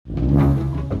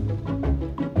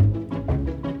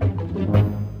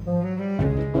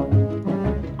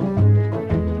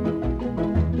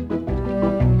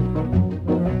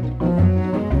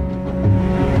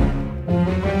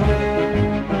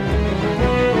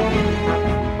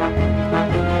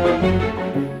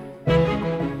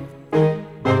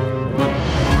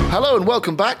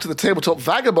welcome back to the Tabletop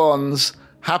Vagabonds.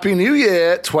 Happy New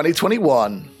Year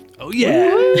 2021. Oh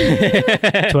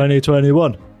yeah.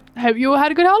 2021. I hope you all had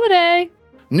a good holiday.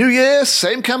 New Year,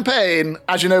 same campaign.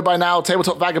 As you know by now,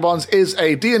 Tabletop Vagabonds is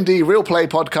a D&D real play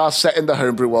podcast set in the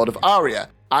homebrew world of Aria.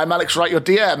 I'm Alex Wright, your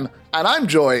DM, and I'm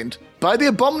joined by the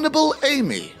abominable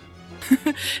Amy.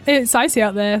 It's icy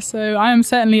out there, so I am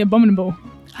certainly abominable.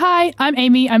 Hi, I'm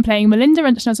Amy. I'm playing Melinda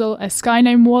Renschnuzzle, a Sky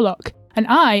Gnome Warlock. And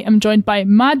I am joined by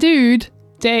my dude,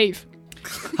 Dave.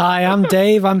 Hi, I'm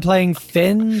Dave. I'm playing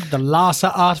Finn, the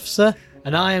Larsa Artificer,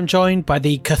 and I am joined by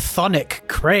the Chthonic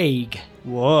Craig.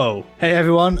 Whoa. Hey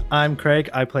everyone, I'm Craig.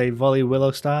 I play Volley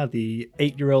Willowstar, the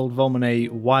 8-year-old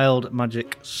Volmone wild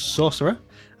magic sorcerer,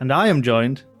 and I am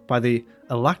joined by the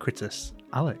Alacritus,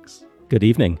 Alex. Good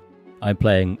evening. I'm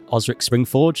playing Osric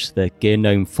Springforge, the Gear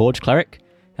Gnome Forge Cleric,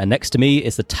 and next to me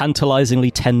is the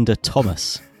tantalizingly tender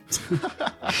Thomas.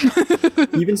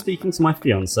 You've been speaking to my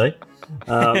fiance.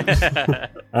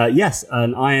 Yes,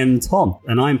 and I am Tom,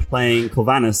 and I'm playing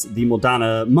Corvanus, the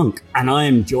Mordana monk, and I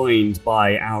am joined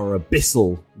by our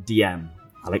abyssal DM,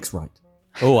 Alex Wright.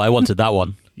 Oh, I wanted that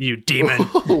one. You demon.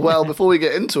 Well, before we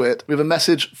get into it, we have a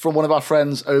message from one of our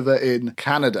friends over in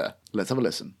Canada. Let's have a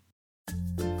listen.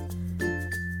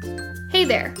 Hey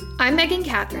there, I'm Megan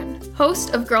Catherine,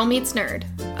 host of Girl Meets Nerd,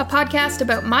 a podcast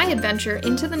about my adventure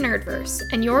into the Nerdverse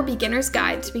and your beginner's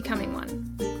guide to becoming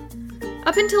one.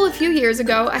 Up until a few years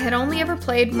ago, I had only ever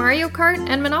played Mario Kart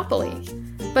and Monopoly.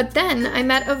 But then I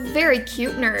met a very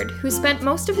cute nerd who spent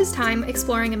most of his time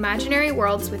exploring imaginary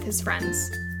worlds with his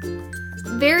friends.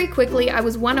 Very quickly, I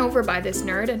was won over by this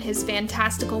nerd and his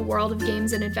fantastical world of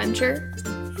games and adventure.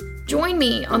 Join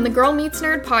me on the Girl Meets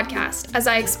Nerd podcast as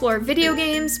I explore video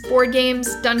games, board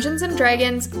games, Dungeons &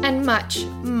 Dragons, and much,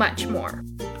 much more.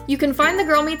 You can find the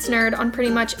Girl Meets Nerd on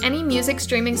pretty much any music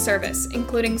streaming service,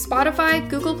 including Spotify,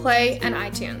 Google Play, and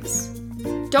iTunes.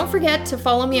 Don't forget to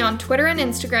follow me on Twitter and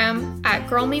Instagram at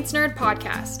Girl Meets Nerd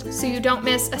Podcast so you don't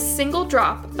miss a single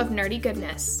drop of nerdy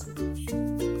goodness.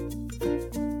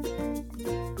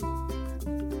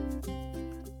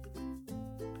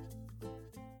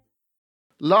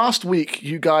 Last week,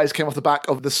 you guys came off the back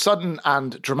of the sudden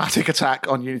and dramatic attack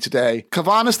on Unity Day.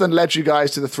 Corvanus then led you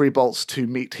guys to the Three Bolts to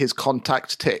meet his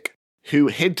contact Tick, who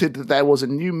hinted that there was a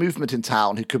new movement in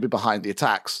town who could be behind the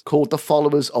attacks, called the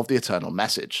Followers of the Eternal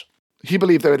Message. He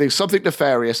believed they were doing something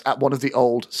nefarious at one of the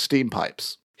old steam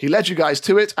pipes. He led you guys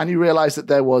to it, and you realized that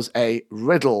there was a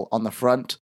riddle on the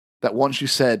front that once you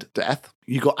said death,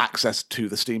 you got access to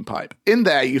the steam pipe. In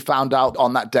there, you found out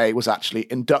on that day was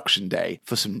actually induction day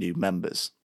for some new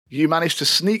members. You managed to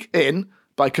sneak in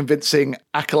by convincing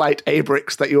Acolyte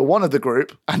Abrix that you were one of the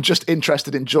group and just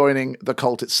interested in joining the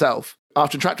cult itself.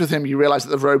 After interacting with him, you realized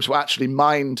that the robes were actually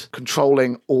mind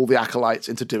controlling all the acolytes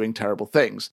into doing terrible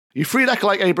things. You freed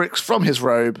Acolyte Abrix from his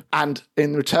robe, and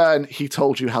in return, he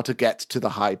told you how to get to the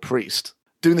High Priest.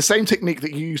 Doing the same technique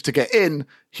that you used to get in,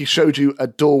 he showed you a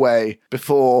doorway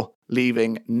before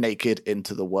leaving naked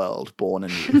into the world, born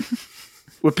anew.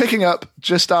 We're picking up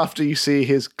just after you see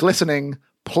his glistening,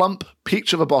 plump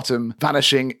peach of a bottom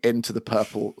vanishing into the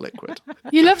purple liquid.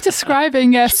 You love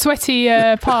describing sweaty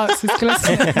parts as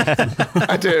glistening.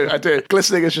 I do.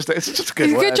 Glistening is just a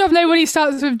good word. Good job nobody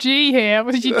starts with G here.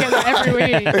 What did you get that every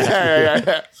week?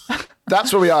 Yeah.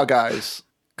 That's where we are, guys.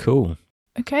 Cool.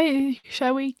 Okay,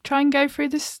 shall we try and go through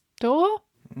this door?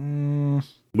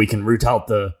 We can root out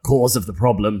the cause of the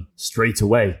problem straight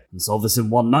away and solve this in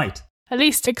one night. At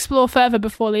least explore further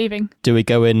before leaving. Do we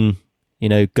go in,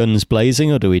 guns blazing,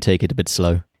 or do we take it a bit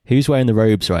slow? Who's wearing the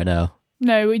robes right now?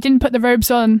 No, we didn't put the robes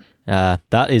on.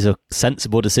 That is a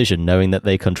sensible decision, knowing that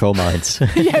they control minds.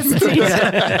 Yes, indeed.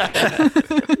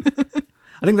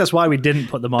 I think that's why we didn't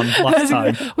put them on last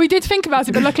time. We did think about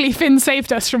it, but luckily Finn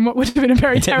saved us from what would have been a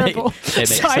very terrible It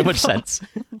makes so much sense.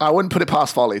 I wouldn't put it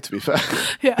past Volley, to be fair.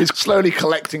 Yeah. He's slowly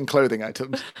collecting clothing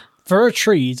items. For a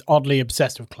tree, he's oddly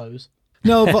obsessed with clothes.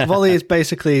 No, but Volley is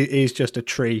basically, he's just a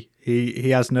tree. He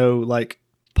has no,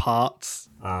 parts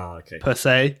per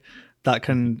se that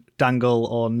can dangle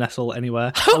or nestle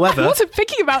anywhere. However, I wasn't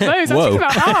thinking about those. I was thinking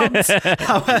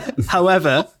about arms.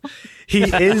 However, he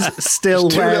is still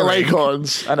Two little wearing...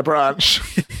 acorns and a branch.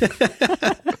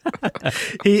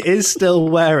 He is still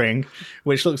wearing,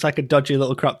 which looks like a dodgy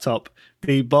little crop top,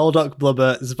 the Baldock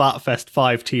Blubber Zvartfest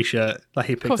 5 t-shirt that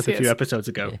he picked up a few episodes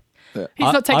ago. Yeah.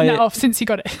 He's not taken that off since he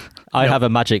got it. I have a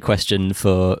magic question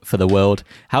for the world.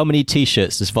 How many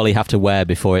t-shirts does Volley have to wear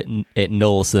before it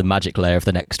nulls the magic layer of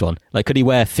the next one? Could he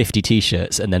wear 50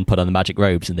 t-shirts and then put on the magic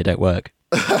robes and they don't work?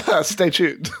 Stay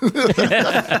tuned.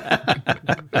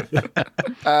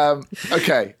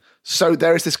 Okay, so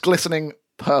there is this glistening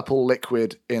purple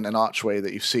liquid in an archway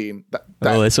that you've seen.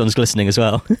 Oh, this one's glistening as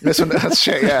well. This one, that's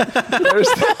shit, yeah.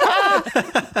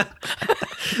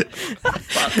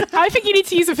 I think you need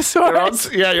to use a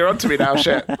thesaurus. You're on to me now,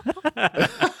 shit.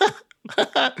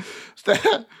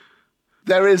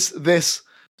 There is this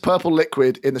purple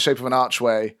liquid in the shape of an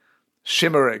archway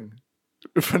shimmering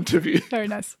in front of you. Very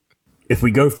nice. If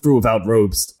we go through without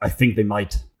robes, I think they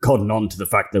might cotton on to the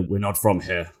fact that we're not from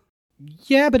here.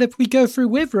 Yeah, but if we go through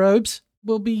with robes,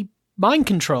 we'll be mind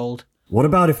controlled. What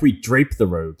about if we drape the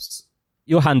robes?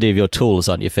 You're handy with your tools,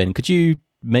 aren't you, Finn? Could you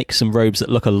make some robes that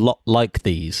look a lot like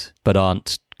these, but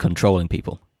aren't controlling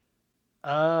people?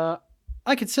 I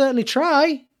could certainly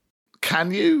try.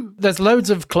 Can you? There's loads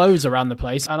of clothes around the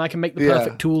place, and I can make the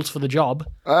perfect tools for the job.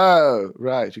 Oh,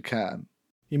 right, you can.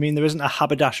 You mean there isn't a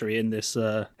haberdashery in this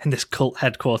cult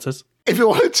headquarters? If you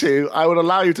wanted to, I would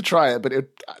allow you to try it, but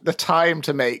the time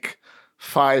to make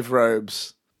 5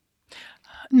 robes.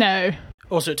 No.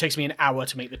 Also, it takes me an hour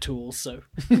to make the tools, so...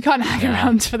 You can't hang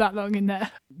around for that long in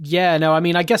there. Yeah, no, I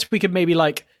mean, I guess we could maybe,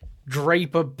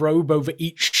 drape a robe over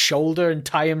each shoulder and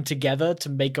tie them together to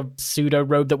make a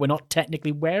pseudo-robe that we're not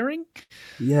technically wearing?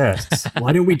 Yes.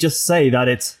 Why don't we just say that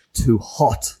it's too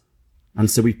hot? And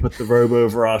so we put the robe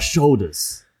over our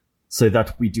shoulders so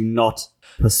that we do not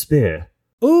perspire.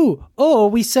 Ooh, or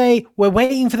we say we're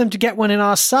waiting for them to get one in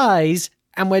our size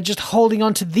and we're just holding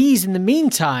on to these in the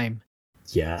meantime.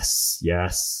 Yes.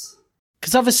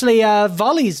 Because obviously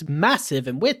Volley's massive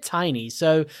and we're tiny,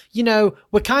 so,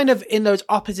 we're kind of in those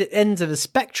opposite ends of the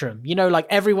spectrum.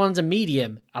 Everyone's a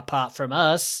medium, apart from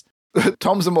us.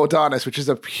 Tom's a Mordanis, which is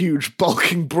a huge,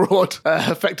 bulking, broad,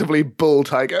 effectively bull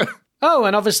tiger. Oh,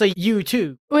 and obviously you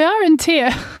too. We are in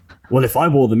tier. Well, if I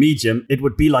wore the medium, it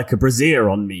would be like a brassiere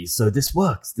on me, so this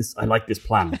works. I like this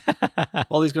plan.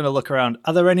 While he's going to look around,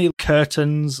 are there any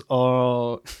curtains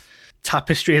or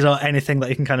tapestries or anything that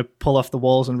he can kind of pull off the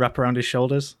walls and wrap around his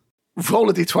shoulders?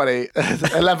 Roll a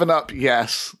d20. 11 up,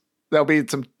 yes. There'll be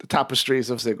some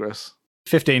tapestries of Ziggurat.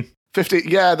 15. 50,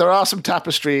 yeah, there are some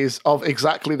tapestries of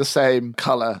exactly the same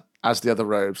colour as the other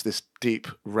robes, this deep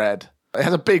red. It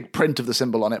has a big print of the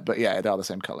symbol on it, but yeah, they are the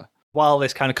same colour. While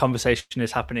this kind of conversation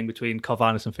is happening between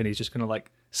Corvinus and Finn, he's just going to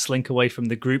slink away from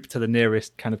the group to the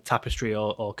nearest kind of tapestry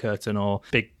or curtain or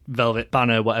big velvet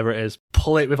banner, whatever it is,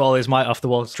 pull it with all his might off the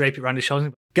wall, drape it around his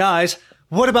shoulders. Guys,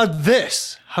 what about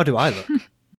this? How do I look?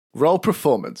 Roll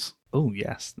performance. Oh,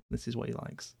 yes. This is what he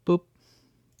likes. Boop.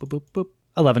 Boop, boop, boop.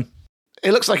 11.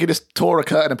 It looks like he just tore a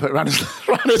curtain and put it around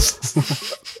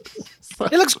his...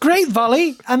 It looks great,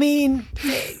 Volley. I mean,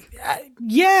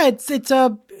 yeah, it's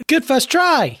a good first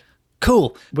try.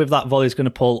 Cool. With that, Volley's going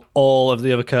to pull all of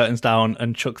the other curtains down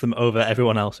and chuck them over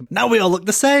everyone else. Now we all look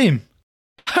the same.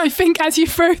 I think as you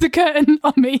throw the curtain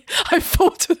on me, I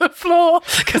fall to the floor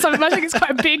because I'm imagining it's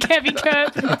quite a big, heavy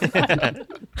curtain.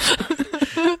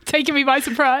 Taking me by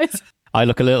surprise. I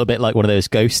look a little bit like one of those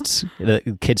ghosts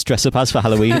that kids dress up as for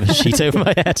Halloween with a sheet over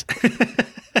my head.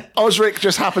 Osric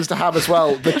just happens to have as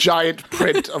well the giant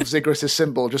print of Ziggurat's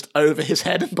symbol just over his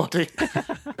head and body.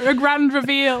 A grand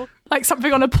reveal, like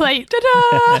something on a plate.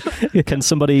 Ta-da! Can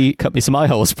somebody cut me some eye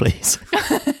holes, please?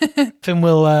 Finn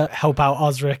will help out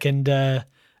Osric and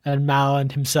Mal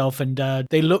and himself, and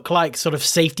they look like sort of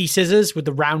safety scissors with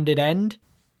the rounded end.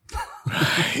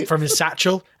 From his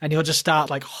satchel, and he'll just start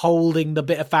holding the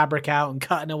bit of fabric out and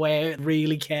cutting away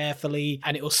really carefully,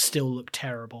 and it will still look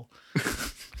terrible.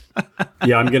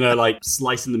 Yeah, I'm gonna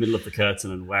slice in the middle of the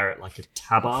curtain and wear it like a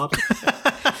tabard.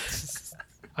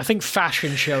 I think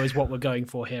fashion show is what we're going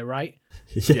for here, right?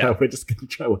 Yeah. We're just gonna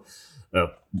try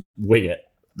wing it.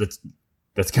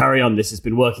 Let's carry on. This has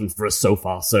been working for us so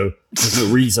far, so there's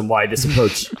no reason why this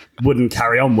approach wouldn't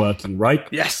carry on working, right?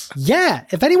 Yes. Yeah,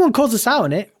 if anyone calls us out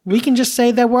on it, we can just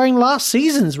say they're wearing last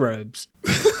season's robes.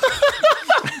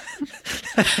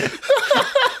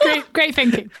 Great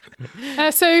thinking.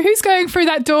 So who's going through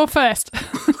that door first?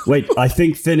 Wait, I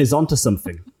think Finn is onto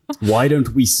something. Why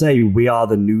don't we say we are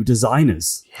the new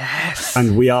designers? Yes.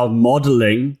 And we are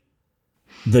modeling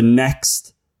the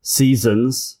next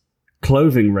season's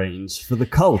clothing range for the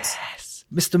cult. Yes.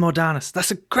 Mr. Mordanis, that's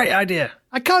a great idea.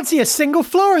 I can't see a single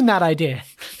flaw in that idea.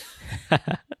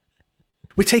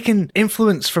 We're taking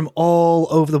influence from all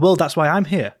over the world. That's why I'm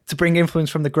here, to bring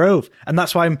influence from the Grove. And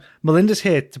that's why Melinda's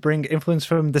here, to bring influence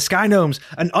from the Sky Gnomes.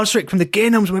 And Osric from the Gear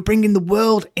Gnomes. We're bringing the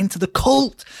world into the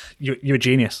cult. You're a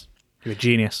genius. You're a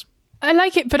genius. I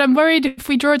like it, but I'm worried if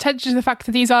we draw attention to the fact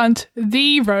that these aren't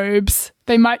the robes,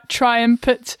 they might try and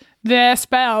put their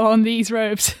spell on these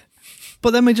robes.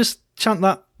 But then we just chant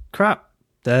that crap.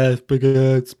 Death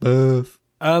begets birth.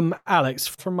 Alex,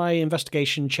 from my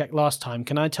investigation check last time,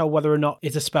 can I tell whether or not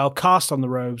it's a spell cast on the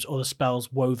robes or the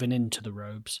spell's woven into the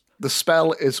robes? The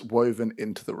spell is woven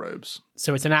into the robes.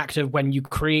 So it's an act of when you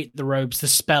create the robes, the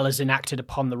spell is enacted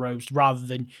upon the robes rather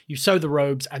than you sew the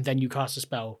robes and then you cast a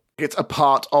spell. It's a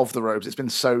part of the robes. It's been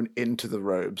sewn into the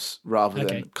robes rather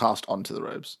than cast onto the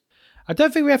robes. I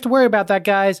don't think we have to worry about that,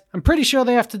 guys. I'm pretty sure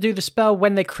they have to do the spell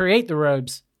when they create the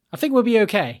robes. I think we'll be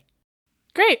okay.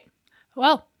 Great.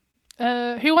 Well,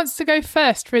 who wants to go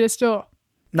first through this door?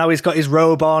 Now he's got his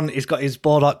robe on, he's got his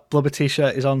Bordock Blubber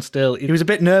t-shirt is on still. He was a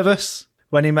bit nervous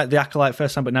when he met the Acolyte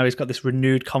first time, but now he's got this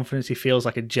renewed confidence. He feels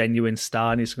like a genuine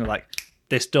star, and he's going to like,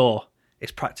 this door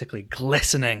is practically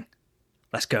glistening.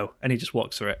 Let's go. And he just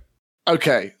walks through it.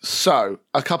 Okay, so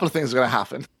a couple of things are going to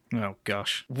happen. Oh,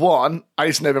 gosh. One, I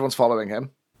need to know if everyone's following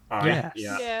him. Yeah.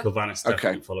 Kovan's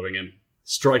definitely following him.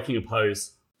 Striking a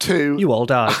pose. Two, You all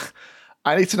die.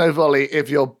 I need to know, Volley, if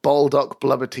your Boldock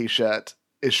Blubber t-shirt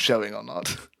is showing or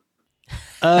not.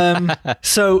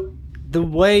 So the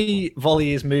way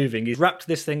Volley is moving, he's wrapped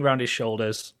this thing around his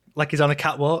shoulders like he's on a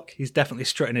catwalk. He's definitely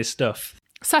strutting his stuff.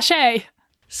 Sachet.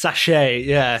 Sachet,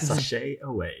 yeah. Sachet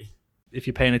away. If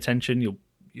you're paying attention,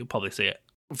 you'll probably see it.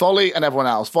 Volley and everyone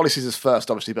else. Volley sees us first,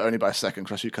 obviously, but only by a second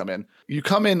because you come in. You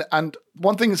come in, and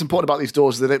one thing that's important about these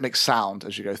doors is they don't make sound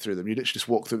as you go through them. You literally just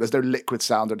walk through. There's no liquid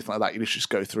sound or anything like that. You literally just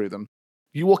go through them.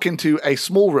 You walk into a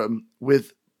small room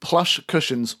with plush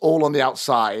cushions all on the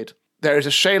outside. There is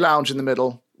a Shay lounge in the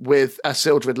middle with a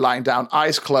Sildred lying down,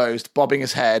 eyes closed, bobbing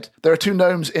his head. There are two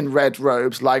gnomes in red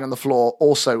robes lying on the floor,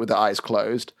 also with their eyes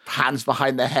closed, hands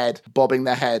behind their head, bobbing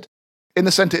their head. In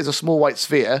the center is a small white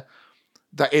sphere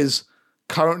that is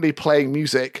currently playing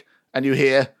music, and you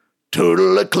hear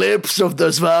Total Eclipse of the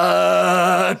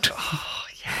Svart. Oh,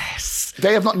 yes.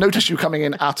 They have not noticed you coming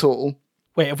in at all.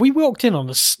 Wait, have we walked in on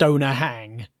a stoner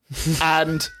hang?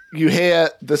 And you hear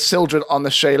the Sildred on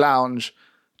the Shay lounge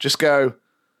just go,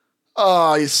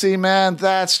 oh, you see, man,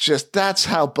 that's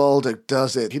how Boldock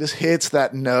does it. He just hits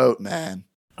that note, man.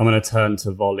 I'm going to turn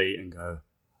to Volley and go,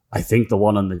 I think the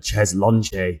one on the chaise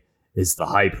longue is the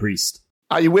High Priest.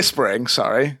 Are you whispering?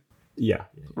 Sorry. Yeah.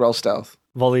 Roll stealth.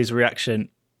 Volley's reaction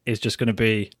is just going to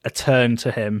be a turn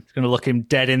to him. He's going to look him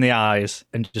dead in the eyes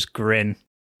and just grin.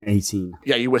 18.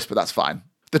 Yeah, you whisper, that's fine.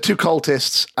 The two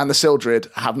cultists and the Sildred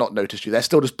have not noticed you. They're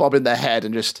still just bobbing their head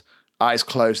and just eyes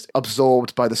closed,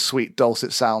 absorbed by the sweet,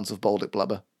 dulcet sounds of Boldock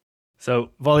Blubber.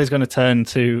 So Volley's going to turn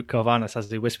to Corvanus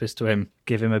as he whispers to him,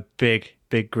 give him a big,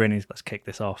 big grin. Let's kick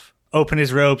this off. Open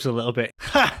his robes a little bit.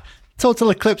 Ha!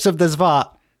 Total Eclipse of the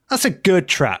Svart. That's a good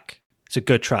track. It's a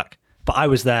good track. But I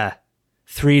was there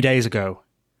 3 days ago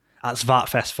at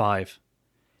Svartfest 5.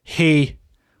 He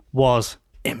was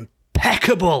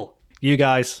impeccable. You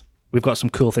guys, we've got some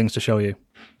cool things to show you.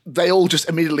 They all just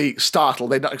immediately startle.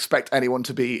 They don't expect anyone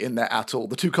to be in there at all.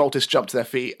 The two cultists jump to their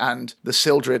feet, and the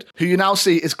Sildred, who you now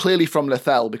see is clearly from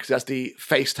Lethel because he has the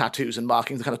face tattoos and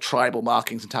markings, the kind of tribal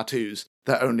markings and tattoos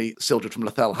that only Sildred from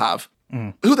Lethel have.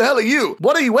 Who the hell are you?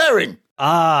 What are you wearing?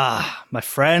 Ah, my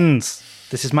friends.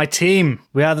 This is my team.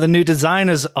 We are the new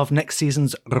designers of next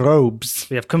season's robes.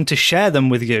 We have come to share them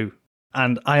with you.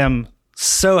 And I am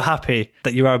so happy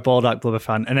that you are a Bordock Blubber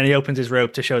fan. And then he opens his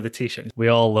robe to show the t-shirt. We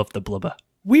all love the blubber.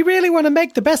 We really want to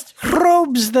make the best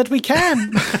robes that we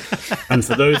can. And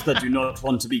for those that do not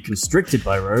want to be constricted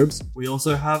by robes, we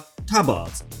also have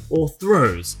tabards, or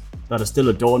throws, that are still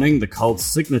adorning the cult's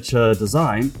signature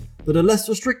design, but are less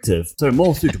restrictive, so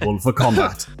more suitable for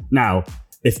combat. Now,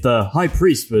 if the High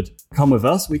Priest would come with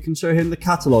us, we can show him the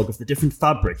catalogue of the different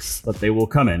fabrics that they will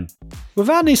come in.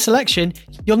 With our new selection,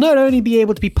 you'll not only be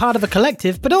able to be part of a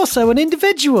collective, but also an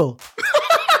individual.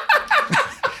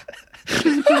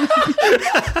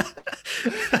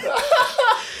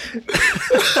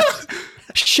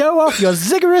 Show off your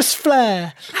vigorous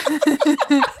flair.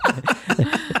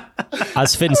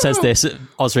 As Finn says this,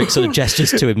 Osric sort of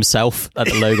gestures to himself at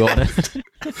the logo on it.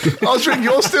 Osric,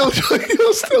 you're still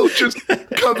just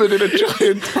covered in a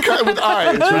giant cat with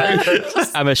eyes,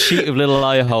 right? I'm a sheet of little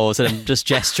eye holes and I'm just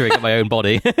gesturing at my own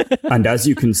body. And as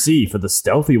you can see, for the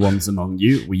stealthy ones among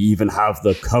you, we even have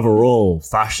the coverall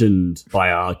fashioned by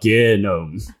our gear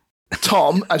gnome.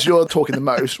 Tom, as you're talking the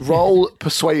most, roll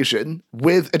persuasion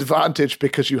with advantage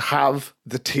because you have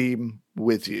the team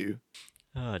with you.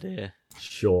 Oh dear.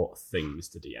 Sure thing,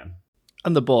 Mr. DM.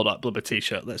 And the Bordock Blubber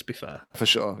t-shirt, let's be fair. For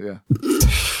sure, yeah.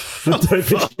 I don't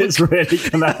think it's really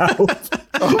going to help.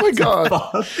 Oh my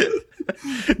god.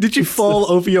 Did you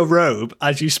fall over your robe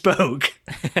as you spoke?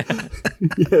 Yeah,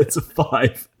 it's a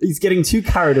 5. He's getting too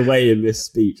carried away in this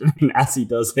speech. I mean, as he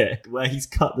does it, where he's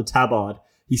cut the tabard,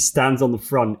 he stands on the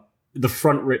front the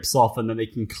front rips off, and then they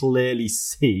can clearly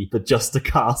see the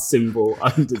Justicar symbol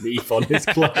underneath on his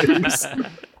clothes.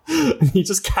 And he's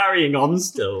just carrying on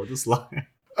still, just like...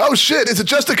 Oh shit, it's a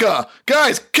Justicar!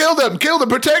 Guys, kill them,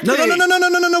 protect me!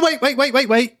 No,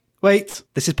 wait.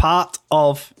 This is part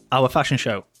of our fashion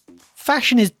show.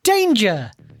 Fashion is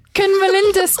danger. Can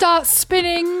Melinda start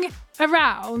spinning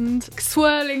around,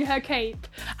 swirling her cape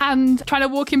and trying to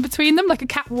walk in between them like a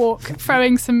catwalk,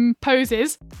 throwing some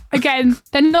poses? Again,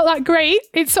 they're not that great.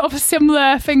 It's sort of a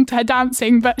similar thing to her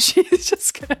dancing, but she's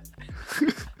just gonna...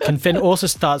 Can Finn also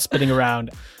start spinning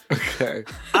around? Okay.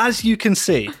 As you can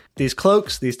see, these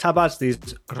cloaks, these tabards, these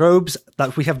robes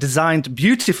that we have designed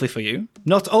beautifully for you,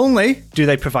 not only do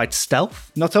they provide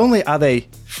stealth, not only are they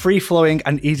free-flowing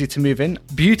and easy to move in,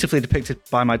 beautifully depicted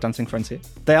by my dancing friends here,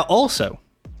 they are also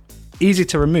easy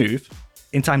to remove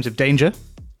in times of danger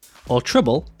or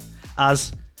trouble,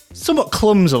 as somewhat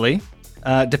clumsily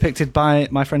depicted by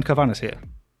my friend Corvanus here.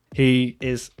 He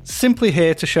is simply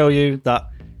here to show you that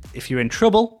if you're in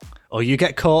trouble or you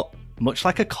get caught, much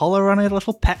like a collar on a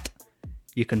little pet,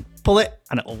 you can pull it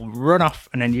and it will run off,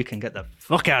 and then you can get the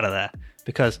fuck out of there,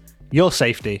 because your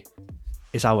safety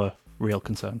is our real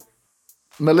concern.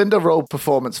 Melinda, roll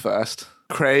performance first.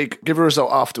 Craig, give a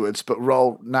result afterwards, but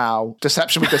roll now.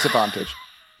 Deception with disadvantage.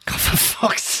 God, for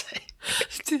fuck's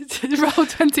sake. Roll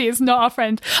 20 is not our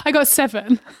friend. I got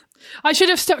 7. I should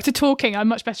have stuck to talking. I'm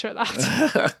much better at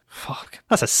that. Fuck.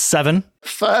 That's a 7.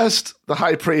 First, the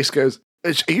high priest goes,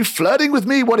 are you flirting with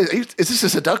me? What is this a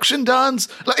seduction dance?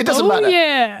 Like, it doesn't matter.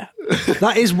 Yeah.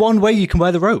 That is one way you can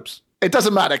wear the robes. It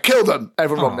doesn't matter. Kill them.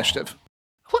 Everyone roll initiative.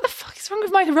 What the fuck is wrong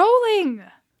with my rolling?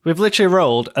 We've literally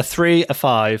rolled a 3, a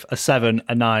 5, a 7,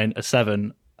 a 9, a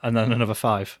 7, and then another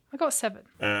 5. I got 7.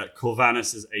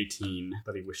 Corvanus is 18,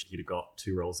 that he wished he'd have got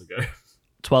 2 rolls ago.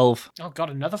 12. Oh god,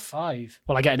 another 5.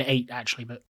 Well, I get an 8 actually,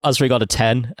 but... Osric got a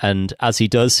 10, and as he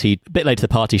does, he, a bit late to the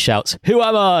party, shouts, "Who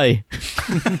am I?"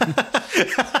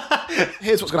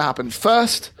 Here's what's going to happen.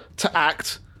 First, to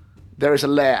act, there is a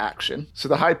lair action. So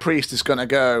the high priest is going to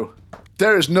go,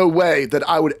 there is no way that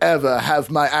I would ever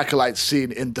have my acolytes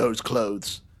seen in those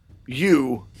clothes.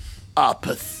 You are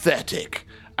pathetic.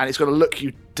 And he's going to look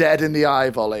you dead in the eye,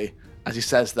 Volley, as he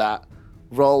says that.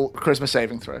 Roll charisma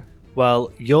saving throw.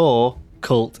 Well, your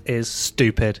cult is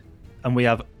stupid, and we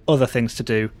have other things to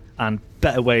do and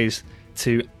better ways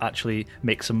to actually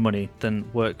make some money than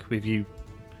work with you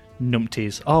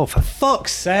numpties. Oh, for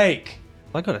fuck's sake.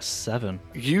 I got a 7.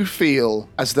 You feel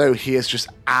as though he has just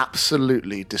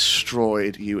absolutely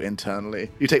destroyed you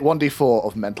internally. You take 1d4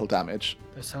 of mental damage.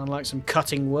 They sound like some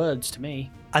cutting words to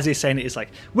me. As he's saying it, it's like,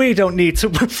 we don't need to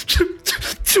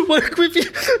work with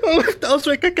you. Oh,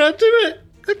 Osric, I can't do it.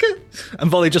 I can't. And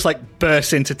Volley just like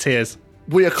bursts into tears.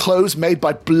 We are clothes made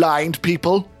by blind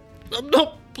people. I'm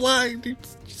not blind.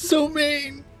 It's so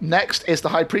mean. Next is the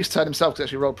high priest turn himself, because he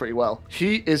actually rolled pretty well.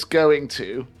 He's going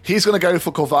to go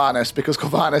for Corvanus, because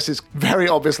Corvanus is very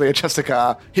obviously a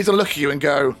Justicar. He's going to look at you and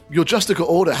go, your Justicar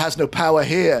order has no power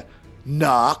here,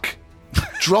 narc.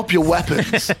 Drop your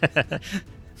weapons.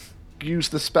 Use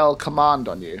the spell command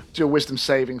on you. Do your wisdom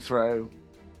saving throw.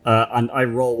 And I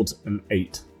rolled an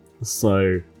 8,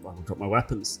 so I will drop my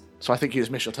weapons. So I think you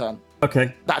just miss your turn.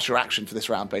 Okay. That's your action for this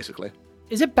round, basically.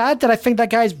 Is it bad that I think that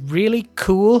guy's really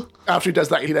cool? After he does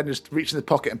that, he then just reaches in his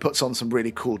pocket and puts on some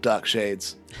really cool dark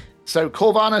shades. So,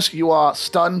 Corvanus, you are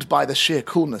stunned by the sheer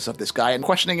coolness of this guy and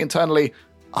questioning internally,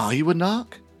 are you a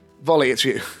narc? Volley, it's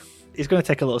you. He's going to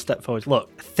take a little step forward. Look,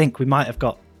 I think we might have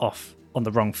got off on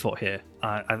the wrong foot here.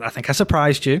 I think I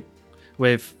surprised you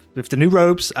with the new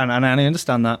robes, and I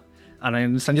understand that. And I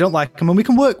understand you don't like them, and we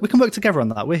can work together on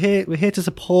that. We're here to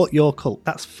support your cult.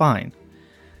 That's fine.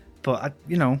 But,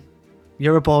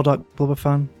 you're a Baldock Blubber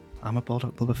fan. I'm a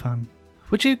Baldock Blubber fan.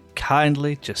 Would you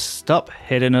kindly just stop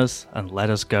hitting us and let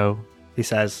us go? He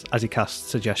says as he casts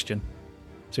suggestion.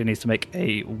 So he needs to make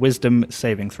a wisdom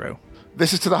saving throw.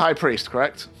 This is to the high priest,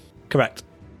 correct? Correct.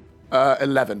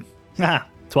 11.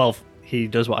 12. He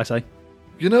does what I say.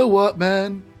 You know what,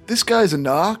 man? This guy's a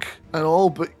narc and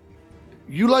all, but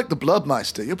you like the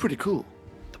Bloodmeister. You're pretty cool.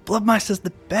 The Bloodmeister's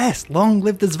the best. Long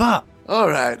live the Zvat. All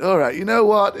right. You know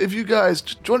what? If you guys,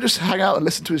 do you want to just hang out and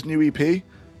listen to his new EP?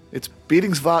 It's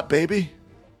Beating Zvat, baby.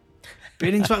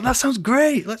 Beating Zvat. That sounds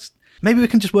great. Maybe we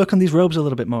can just work on these robes a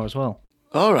little bit more as well.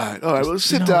 All right. Well,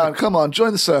 sit down. Come on,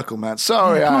 join the circle, man.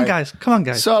 Sorry, Come on,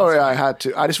 guys. Sorry, I had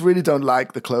to. I just really don't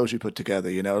like the clothes you put together.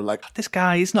 This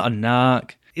guy. He's not a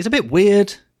narc. He's a bit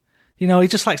weird. He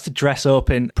just likes to dress up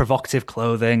in provocative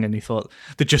clothing, and he thought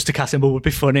the Justicar symbol would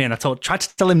be funny, and I tried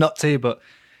to tell him not to, but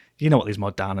you know what these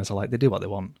Mordanas are like. They do what they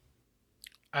want.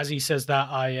 As he says that,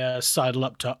 I sidle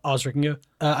up to Osric and go,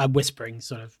 I'm whispering,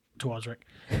 sort of to Osric.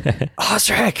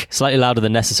 Osric! Slightly louder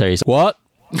than necessary. What?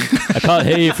 I can't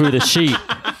hear you through the sheet.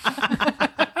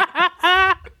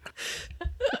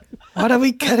 What are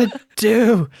we gonna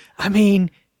do? I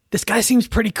mean, this guy seems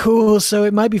pretty cool, so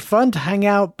it might be fun to hang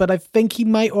out, but I think he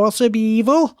might also be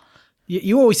evil.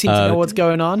 You always seem to know what's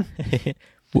going on.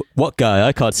 What guy?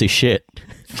 I can't see shit.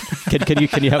 Can you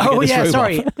help me get this room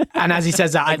sorry. off? And as he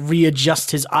says that, I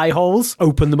readjust his eye holes,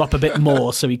 open them up a bit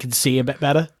more so he can see a bit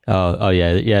better. Oh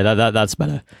yeah. That's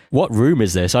better. What room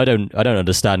is this? I don't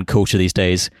understand culture these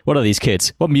days. What are these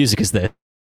kids? What music is this?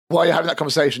 While you're having that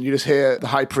conversation, you just hear the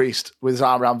high priest with his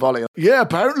arm around Volley. Yeah,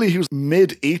 apparently he was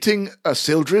mid-eating a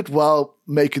Sildred while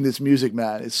making this music,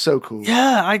 man. It's so cool.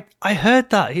 Yeah, I heard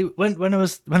that. When I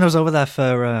was over there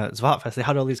for Svartfest, they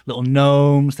had all these little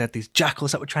gnomes. They had these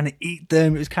jackals that were trying to eat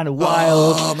them. It was kind of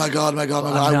wild. Oh my god!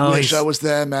 I wish I was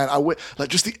there, man. Like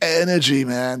just the energy,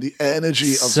 man. The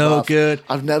energy of so stuff. good.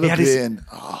 I've never been.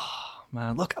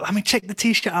 Man, look, I mean, check the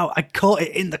t-shirt out. I caught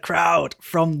it in the crowd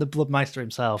from the Bloodmeister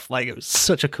himself. Like, it was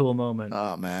such a cool moment.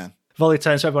 Oh, man. Volley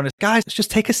turns to everyone and says, guys, let's just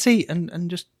take a seat and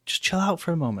just chill out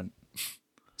for a moment.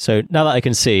 So now that I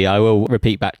can see, I will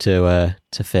repeat back to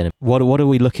Finn. What are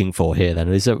we looking for here then?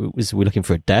 Is we looking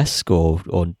for a desk or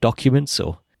documents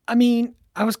or? I mean,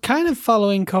 I was kind of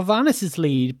following Corvanus'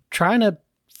 lead, trying to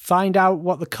find out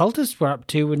what the cultists were up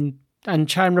to and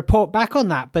try and report back on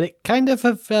that, but it kind of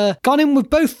have gone in with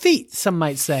both feet, some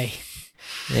might say.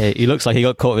 Yeah, he looks like he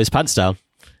got caught with his pants down.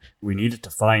 We needed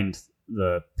to find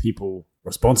the people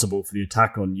responsible for the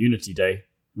attack on Unity Day.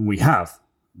 And we have.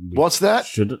 What's that?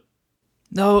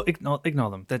 No, ignore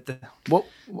them. What?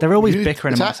 They're always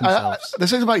bickering amongst themselves. They're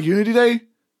saying about Unity Day?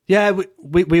 Yeah,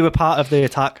 we were part of the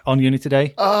attack on Unity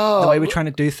Day. Oh. The way we're trying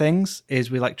to do things is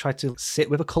we try to sit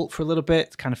with a cult for a little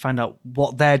bit, kind of find out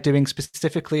what they're doing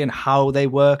specifically and how they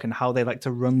work and how they like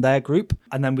to run their group.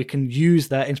 And then we can use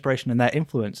their inspiration and their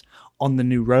influence on the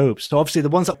new robes. So obviously the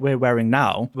ones that we're wearing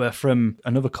now were from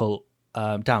another cult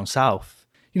down south.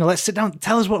 Let's sit down,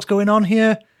 tell us what's going on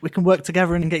here. We can work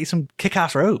together and get you some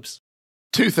kick-ass robes.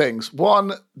 Two things.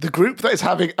 One, the group that is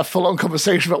having a full-on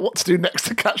conversation about what to do next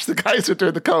to catch the guys who are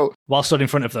doing the cult. While stood in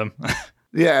front of them.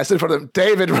 Yeah, stood in front of them.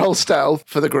 David rolls stealth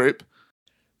for the group.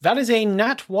 That is a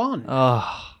nat 1.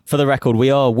 Oh. For the record, we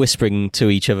are whispering to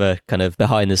each other kind of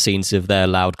behind the scenes of their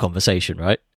loud conversation,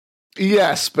 right?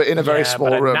 Yes, but in a very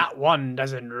small room. Nat 1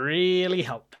 doesn't really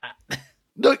help that.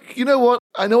 Look, you know what?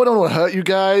 I know I don't want to hurt you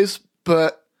guys,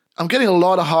 but I'm getting a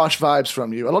lot of harsh vibes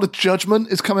from you. A lot of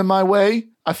judgment is coming my way.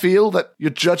 I feel that you're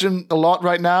judging a lot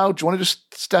right now. Do you want to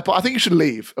just step up? I think you should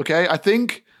leave, okay? I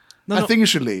think you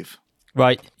should leave.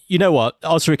 Right. You know what?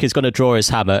 Osric is going to draw his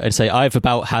hammer and say, I've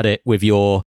about had it with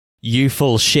your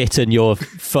youthful shit and your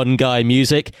fun guy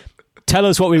music. Tell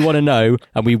us what we want to know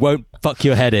and we won't fuck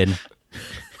your head in.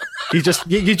 You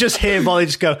just hear Volley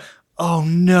just go, oh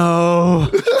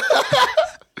no.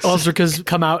 Osric has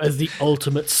come out as the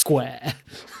ultimate square.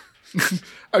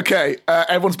 Okay,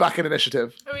 everyone's back in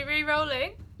initiative. Are we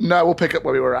re-rolling? No, we'll pick up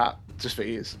where we were at, just for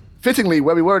ease. Fittingly,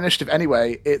 where we were in initiative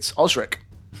anyway, it's Osric.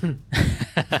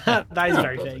 That is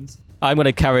very fitting. I'm going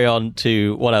to carry on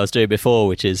to what I was doing before,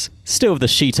 which is still with the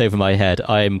sheet over my head.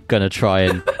 I'm going to try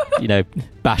and,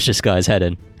 bash this guy's head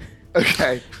in.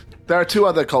 Okay. There are two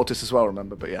other cultists as well,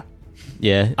 remember, but yeah.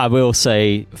 Yeah, I will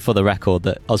say for the record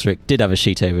that Osric did have a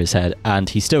sheet over his head and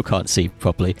he still can't see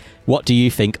properly. What do you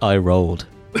think I rolled?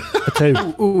 A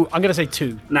 2. Ooh, I'm going to say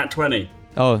 2. Nat 20.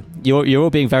 Oh, you're all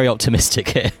being very optimistic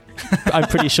here. I'm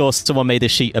pretty sure someone made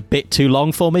this sheet a bit too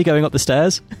long for me going up the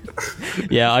stairs.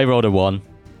 Yeah, I rolled a 1.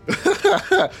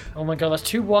 Oh my god, that's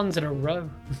 2 1s in a row.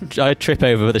 I trip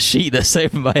over the sheet that's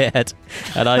over my head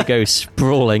and I go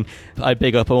sprawling. I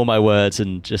big up all my words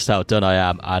and just how done I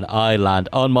am, and I land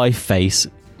on my face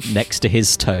next to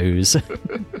his toes.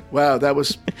 Wow, that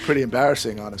was pretty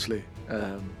embarrassing, honestly.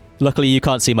 Luckily, you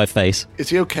can't see my face. Is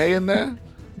he okay in there?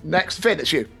 Next, Finn,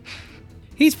 it's you.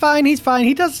 He's fine.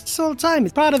 He does this all the time.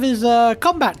 It's part of his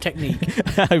combat technique.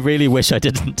 I really wish I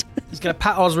didn't. He's going to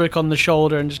pat Osric on the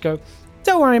shoulder and just go,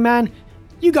 don't worry, man.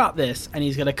 You got this. And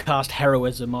he's going to cast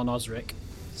Heroism on Osric.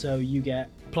 So you get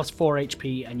plus 4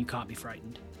 HP and you can't be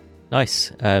frightened.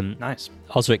 Nice. Nice.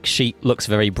 Osric's sheet looks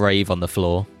very brave on the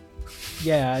floor.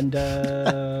 Yeah, and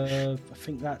I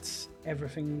think that's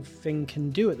everything Finn can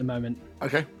do at the moment.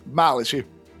 Okay. Mal, it's you.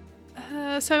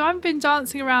 So I've been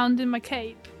dancing around in my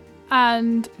cape,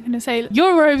 and I'm going to say,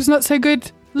 your robe's not so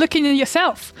good looking in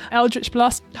yourself, Eldritch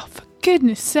Blast. Oh, for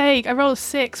goodness sake, I rolled a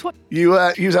 6. What? You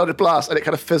use Eldritch Blast, and it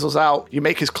kind of fizzles out. You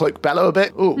make his cloak bellow a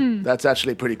bit. Ooh, that's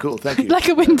actually pretty cool. Thank you. Like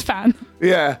a wind fan.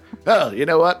 Yeah. Oh, you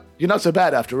know what? You're not so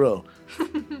bad after all.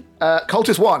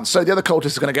 Cultist 1. So the other cultist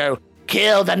is going to go,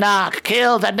 Kill the Narc!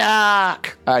 Kill the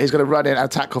Narc! He's going to run in and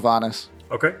attack Corvanus.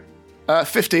 Okay.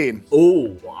 15.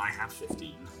 Oh, I have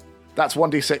 15. That's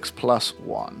 1d6 plus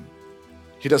 1.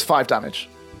 He does 5 damage.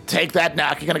 Take that,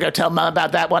 Narc. You're going to go tell Mum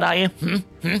about that one, are you?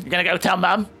 You're going to go tell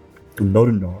Mum? I'm not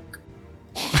a narc.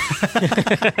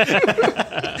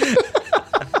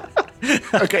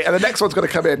 Okay, and the next one's going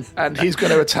to come in, and he's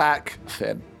going to attack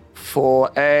Finn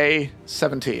for a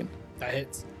 17. That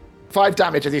hits. 5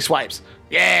 damage as he swipes.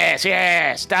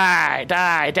 Yes, die,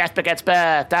 death begets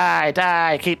birth,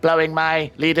 die, keep blowing my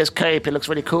leader's cape, it looks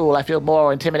really cool, I feel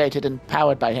more intimidated and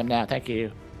powered by him now, thank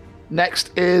you.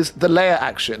 Next is the layer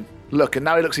action. Look, and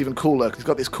now he looks even cooler, he's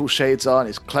got these cool shades on,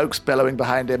 his cloak's billowing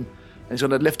behind him, and he's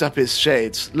going to lift up his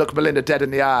shades, look Melinda dead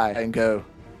in the eye, and go,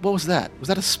 what was that? Was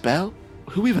that a spell?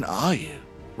 Who even are you?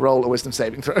 Roll a wisdom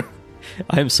saving throw.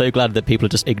 I am so glad that people are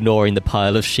just ignoring the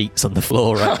pile of sheets on the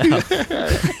floor right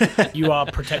now. You are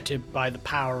protected by the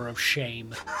power of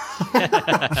shame.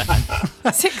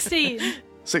 16.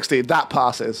 16, that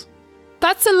passes.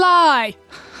 That's a lie.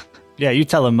 Yeah, you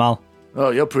tell him, Mal. Oh,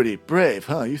 you're pretty brave,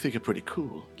 huh? You think you're pretty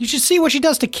cool. You should see what she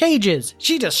does to cages.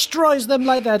 She destroys them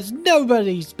like that. It's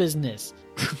nobody's business.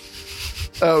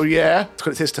 Oh, yeah?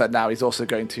 It's his turn now. He's also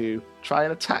going to try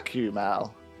and attack you,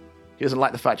 Mal. He doesn't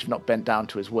like the fact you've not bent down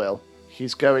to his will.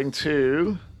 He's going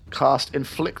to cast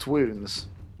Inflict Wounds.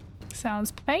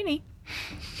 Sounds painy.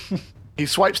 He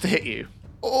swipes to hit you.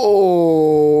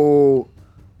 Oh!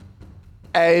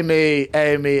 Amy.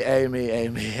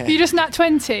 You just nat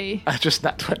 20. I just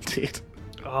nat 20'd.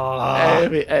 Oh.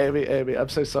 Amy, I'm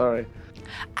so sorry.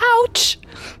 Ouch!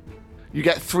 You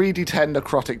get 3d10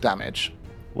 necrotic damage.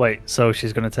 Wait, so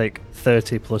she's going to take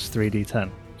 30 plus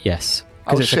 3d10? Yes.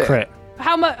 Because Oh, it's shit. a crit.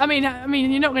 How much? I mean,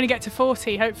 you're not going to get to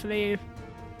 40, hopefully.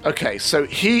 Okay, so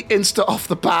he insta off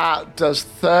the bat does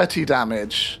 30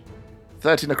 damage.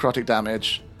 30 necrotic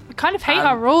damage. I kind of hate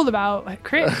our rule about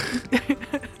crit.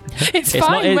 It's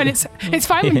fine not- when it's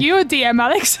fine when you're a DM,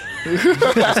 Alex.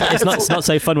 It's not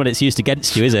so fun when it's used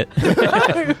against you, is it?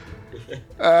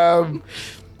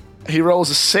 He rolls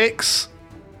a 6,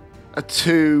 a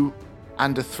 2,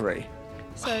 and a 3.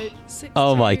 So 6.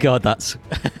 Oh my god, that's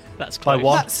By close.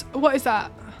 one. That's what is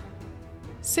that?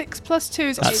 6 plus 2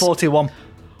 is That's 41.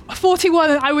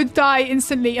 41, and I would die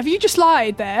instantly. Have you just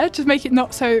lied there? Just make it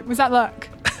not so. Was that luck?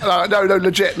 No,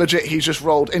 legit. He's just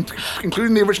rolled,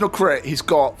 including the original crit, he's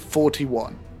got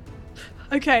 41.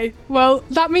 Okay, well,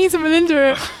 that means that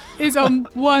Melinda is on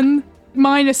 1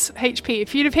 minus HP.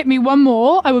 If you'd have hit me 1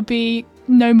 more, I would be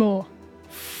no more.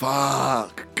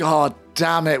 Fuck. God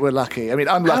damn it, we're lucky. I mean,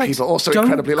 unlucky, Alex, but also don't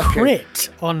incredibly lucky. crit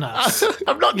on us.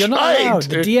 I'm not You're not trying allowed. to.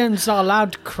 The DMs are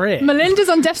allowed to crit. Melinda's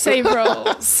on death save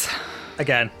rolls.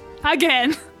 Again.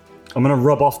 Again. I'm going to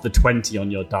rub off the 20 on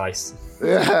your dice.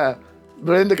 Yeah.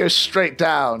 Melinda goes straight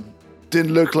down.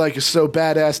 Didn't look like you're so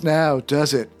badass now,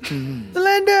 does it?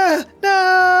 Melinda,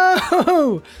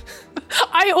 no!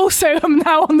 I also am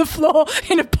now on the floor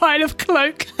in a pile of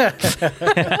cloak.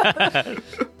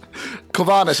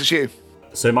 Corvanus, it's you.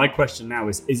 So my question now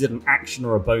is it an action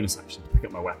or a bonus action to pick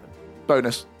up my weapon?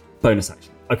 Bonus. Bonus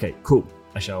action. Okay, cool.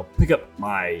 I shall pick up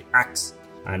my axe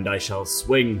and I shall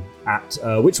swing at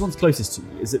which one's closest to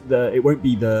me? Is it it won't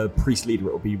be the priest leader,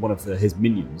 it'll be one of his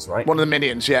minions, right? One of the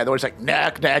minions, yeah. They're always like,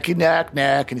 knack,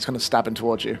 and he's kind of stabbing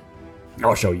towards you.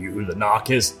 I'll show you who the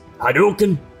narc is.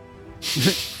 Hadouken!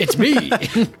 It's me.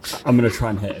 I'm going to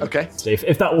try and hit him. Okay. See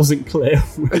if that wasn't clear.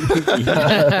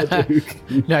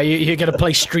 Hadouken. No, you're going to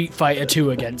play Street Fighter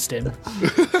 2 against him.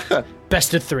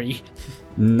 Best of 3.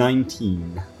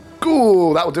 19.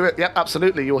 Cool, that will do it. Yep,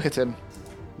 absolutely, you'll hit him.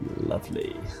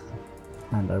 Lovely.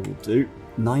 And I will do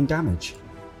 9 damage.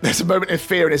 There's a moment of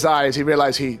fear in his eyes. He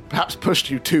realized he perhaps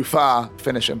pushed you too far.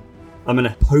 Finish him. I'm going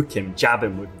to poke him, jab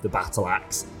him with the battle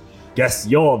axe. Guess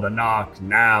you're the narc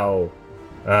now,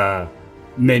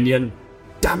 minion.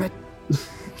 Damn it.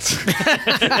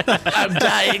 I'm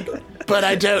dying, but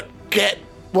I don't get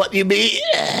what you mean.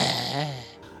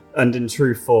 And in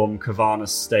true form, Corvanus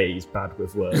stays bad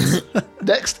with words.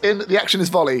 Next in the action is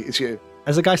volley. It's you.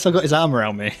 Has the guy still got his arm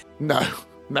around me? No,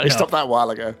 he stopped that a while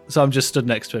ago. So I'm just stood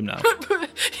next to him now.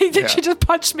 He literally just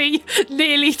punched me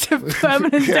nearly to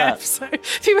permanent Yeah. death. So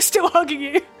he was still hugging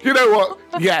you. You know what?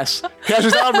 Yes. He has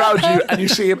his arm around you, and you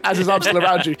see him as his arm's still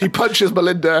around you. He punches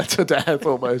Melinda to death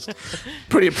almost.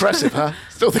 Pretty impressive, huh?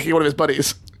 Still thinking one of his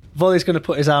buddies. Volley's going to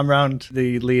put his arm around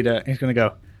the leader and he's going to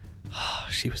go, oh,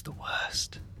 she was the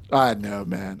worst. I know,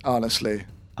 man. Honestly.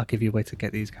 I'll give you a way to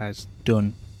get these guys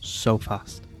done so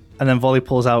fast. And then Volley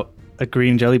pulls out a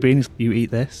green jelly bean. You eat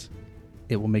this,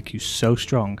 it will make you so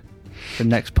strong. The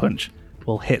next punch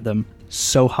will hit them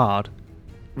so hard,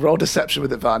 Roll deception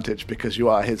with advantage because you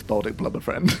are his balding blubber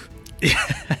friend.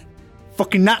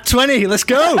 Fucking nat 20, let's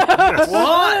go!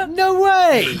 What? No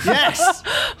way! Yes!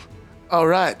 All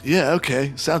right. Yeah,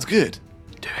 okay. Sounds good.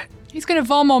 He's going to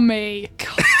vom on me.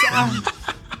 God damn.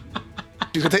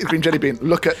 She's going to take the green jelly bean,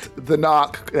 look at the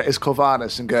narc that is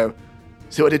Corvanus and go,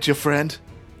 see what I did to your friend?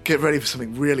 Get ready for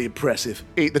something really impressive.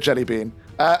 Eat the jelly bean.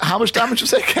 How much damage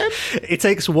was it again? It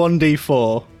takes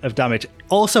 1d4 of damage.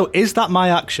 Also, is that my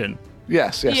action?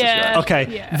 Yes, Yeah. that's right.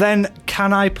 Okay, Yeah. then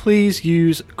can I please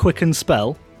use Quicken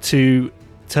Spell to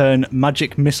turn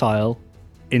Magic Missile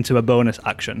into a bonus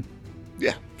action?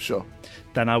 Yeah, sure.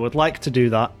 Then I would like to do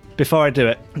that. Before I do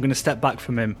it, I'm going to step back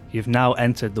from him. You've now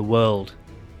entered the world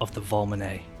of the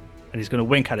Volmanae. And he's going to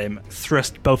wink at him,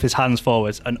 thrust both his hands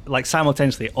forwards, and like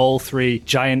simultaneously, all three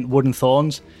giant wooden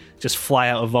thorns just fly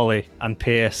out of volley and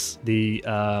pierce the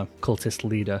cultist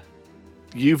leader.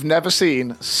 You've never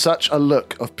seen such a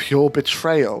look of pure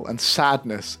betrayal and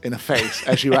sadness in a face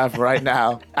as you have right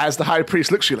now. As the high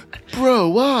priest looks at you like, bro,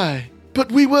 why? But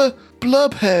we were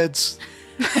blubheads.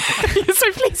 You're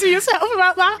so pleased with yourself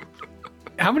about that.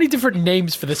 How many different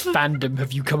names for this fandom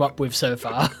have you come up with so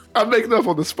far? I'm making them up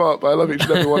on the spot, but I love each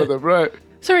and every one of them, right?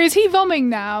 Sorry, is he vomiting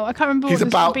now? I can't remember what He's this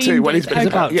about bean to, when did. he's Okay.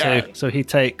 About Yeah. to. So he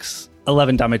takes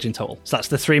 11 damage in total. So that's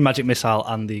the 3 Magic Missile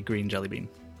and the green jelly bean.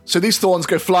 So these thorns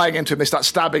go flying into him, they start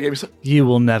stabbing him. He's like, You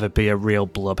will never be a real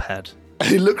blubhead. and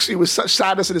he looks at you with such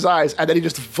sadness in his eyes, and then he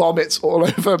just vomits all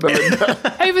over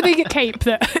Melinda. Over the cape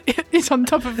that is on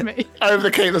top of me. Over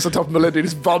the cape that's on top of Melinda, he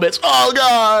just vomits. Oh,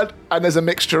 God! And there's a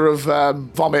mixture of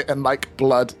vomit and, like,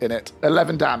 blood in it.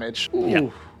 11 damage.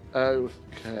 Ooh. Yeah.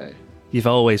 Okay. You've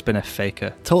always been a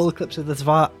faker. Total Eclipse of the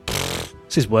Zvat.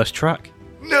 It's his worst track.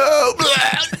 No!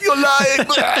 Blah, you're lying!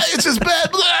 Blah, it's as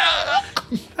bad! Blah.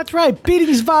 That's right,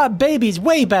 beating Zvat babies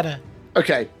way better.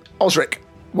 Okay, Osric,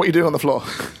 what are you doing on the floor?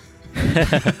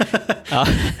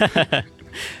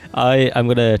 I am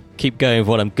going to keep going with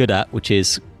what I'm good at, which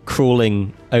is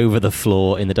crawling over the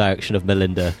floor in the direction of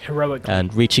Melinda. Heroically.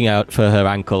 And reaching out for her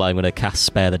ankle, I'm going to cast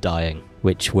Spare the Dying,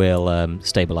 which will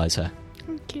stabilise her.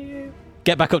 Thank you.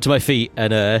 Get back up to my feet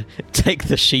and take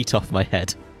the sheet off my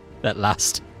head at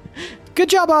last. Good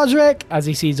job, Osric! As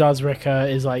he sees Osric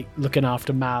is like looking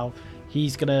after Mal,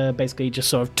 he's gonna basically just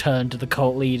sort of turn to the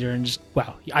cult leader and just,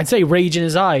 well, I'd say rage in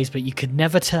his eyes, but you could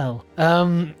never tell.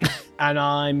 And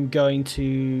I'm going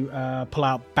to pull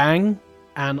out Bang,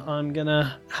 and I'm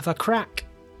gonna have a crack.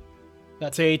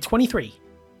 That's a 23.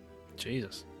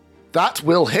 Jesus. That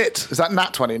will hit. Is that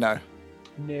nat 20 now?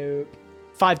 Nope.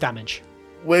 5 damage.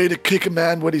 Way to kick a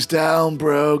man when he's down,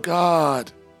 bro.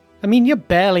 God. I mean, you're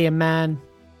barely a man.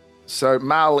 So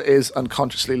Mal is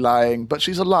unconsciously lying, but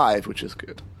she's alive, which is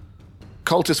good.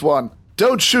 Cultist 1.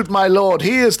 Don't shoot my lord.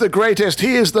 He is the greatest.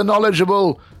 He is the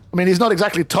knowledgeable. I mean, he's not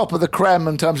exactly top of the creme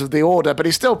in terms of the order, but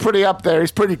he's still pretty up there.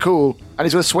 He's pretty cool. And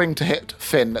he's going to swing to hit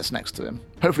Finn that's next to him.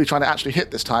 Hopefully trying to actually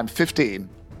hit this time. 15.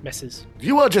 Misses.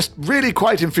 You are just really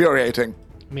quite infuriating.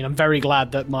 I mean, I'm very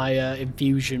glad that my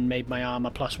infusion made my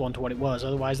armor +1 to what it was.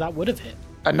 Otherwise, that would have hit.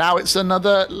 And now it's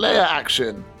another layer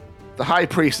action. The High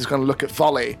Priest is going to look at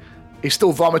Volley. He's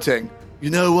still vomiting. You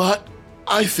know what?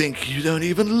 I think you don't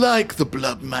even like the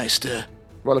Bloodmeister.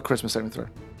 Roll a Christmas saving throw.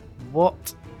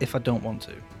 What if I don't want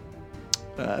to?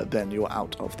 Then you're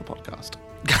out of the podcast.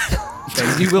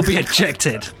 You will be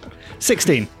ejected.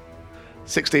 16.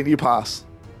 16, you pass.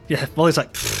 Yeah, Molly's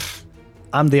like,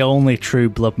 I'm the only true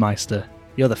Bloodmeister.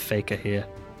 You're the faker here.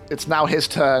 It's now his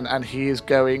turn, and he is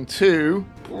going to...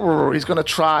 He's going to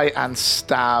try and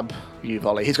stab you,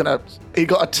 Volley. He got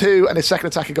a 2, and his second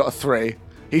attack he got a 3.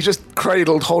 He's just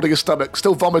cradled, holding his stomach,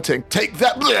 still vomiting. Take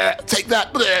that, bleh, take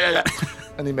that,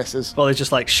 bleh. And he misses. Molly's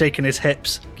just like shaking his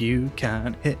hips. You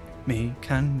can hit me,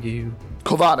 can you?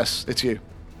 Corvanus, it's you.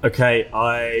 Okay,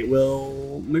 I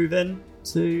will move in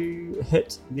to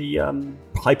hit the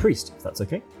High Priest, if that's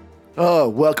okay. Oh,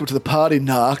 welcome to the party,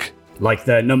 Narc. Like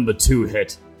their number 2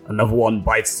 hit, another one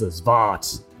bites the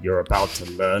Zvat. You're about to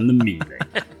learn the meaning.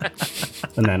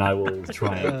 And then I will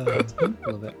try and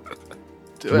Love it.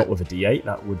 Do not it. with a D8,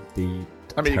 that would be...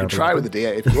 I mean, you can terrible. try with the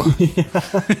D8 if you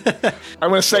want. I'm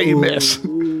going to say you miss.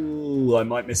 Ooh, I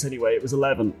might miss anyway. It was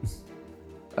 11.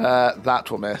 That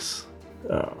will miss.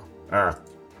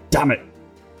 Damn it.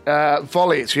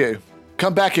 Volley, it's you.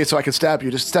 Come back here so I can stab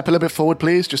you. Just step a little bit forward,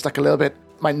 please. Just like a little bit.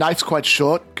 My knife's quite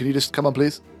short. Can you just come on,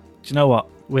 please? Do you know what?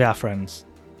 We are friends.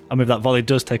 And with that, Volley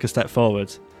does take a step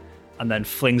forward and then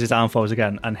flings his arm forwards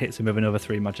again and hits him with another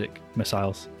 3 magic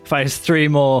missiles. Fires 3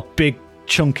 more big,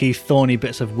 chunky, thorny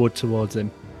bits of wood towards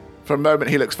him. For a moment,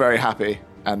 he looks very happy.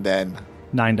 And then...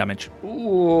 9 damage.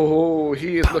 Ooh,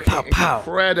 he is looking pow, pow.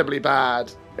 incredibly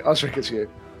bad. Osric, it's you.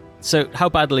 So how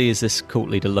badly is this cult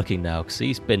leader looking now? Because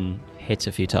he's been hit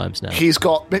a few times now. He's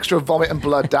got mixture of vomit and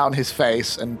blood down his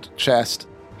face and chest.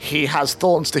 He has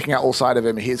thorns sticking out all side of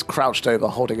him. He is crouched over,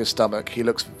 holding his stomach. He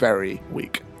looks very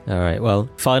weak. All right, well,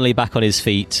 finally back on his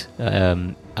feet,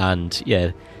 and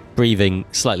yeah, breathing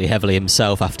slightly heavily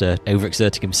himself after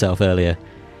overexerting himself earlier.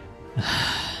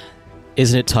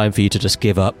 Isn't it time for you to just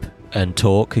give up and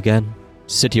talk again?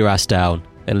 Sit your ass down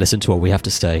and listen to what we have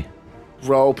to say.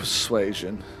 Roll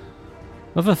persuasion.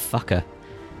 Motherfucker.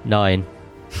 9.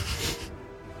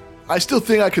 I still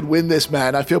think I could win this,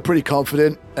 man. I feel pretty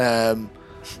confident.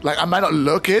 Like, I might not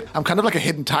look it. I'm kind of like a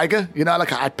hidden tiger. You know,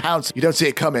 like I pounce. You don't see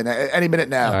it coming any minute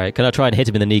now. All right, can I try and hit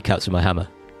him in the kneecaps with my hammer?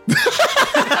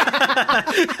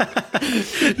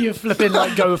 You're flipping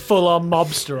like go full on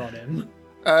mobster on him.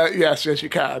 Yes, you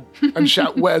can. And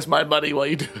shout, "Where's my money?" while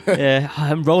you do it. Yeah,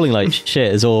 I'm rolling like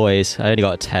shit as always. I only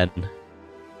got a 10.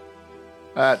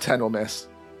 10 will miss.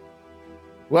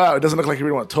 Wow, it doesn't look like you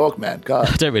really want to talk, man. God.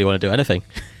 I don't really want to do anything.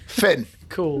 Finn.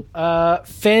 Cool.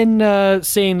 Finn,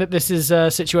 seeing that this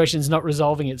situation's not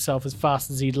resolving itself as fast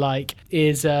as he'd like,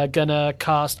 is gonna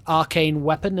cast Arcane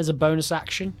Weapon as a bonus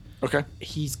action. Okay.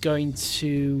 He's going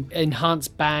to enhance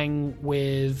bang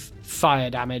with fire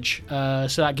damage, so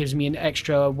that gives me an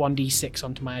extra 1d6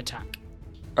 onto my attack.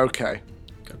 Okay.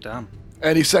 God damn.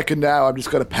 Any second now, I'm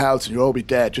just gonna pounce and you'll all be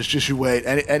dead. Just you wait.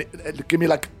 Any, give me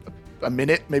like a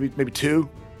minute, maybe 2.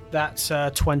 That's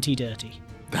 20 dirty.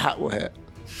 That will hit.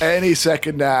 Any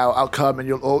second now, I'll come and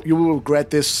you will regret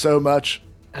this so much.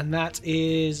 And that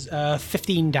is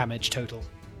 15 damage total.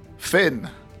 Finn,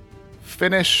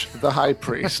 finish the High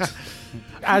Priest.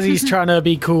 As he's trying to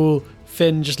be cool,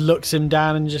 Finn just looks him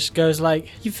down and just goes like,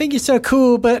 "You think you're so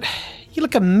cool, but you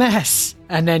look a mess."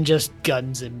 And then just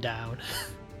guns him down.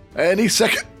 Any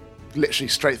second, literally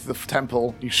straight through the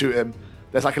temple, you shoot him.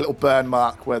 There's like a little burn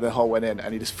mark where the hole went in,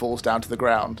 and he just falls down to the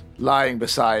ground, lying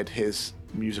beside his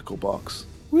musical box.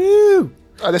 Woo!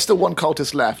 There's still one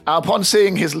cultist left. Upon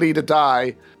seeing his leader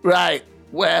die, right,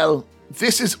 well,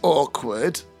 this is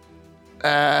awkward.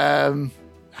 She'll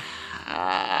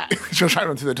try to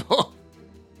run through the door.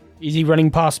 Is he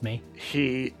running past me?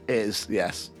 He is,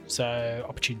 yes. So,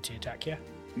 opportunity attack, yeah?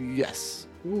 Yes.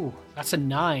 Ooh, that's a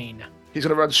 9. He's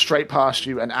going to run straight past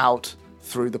you and out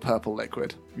through the purple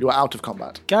liquid. You are out of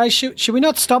combat. Guys, should we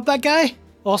not stop that guy?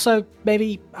 Also,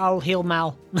 maybe I'll heal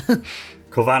Mal.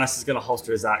 Corvanus is going to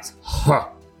holster his axe. Huh.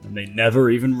 And they never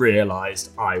even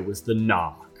realized I was the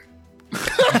narc.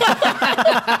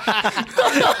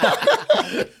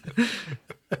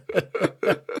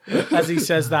 As he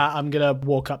says that, I'm going to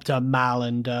walk up to Mal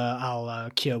and I'll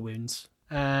cure wounds.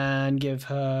 And give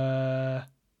her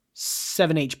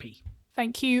 7 HP.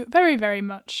 Thank you very, very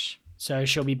much. So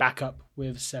she'll be back up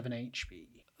with 7 HP.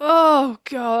 Oh,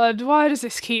 God, why does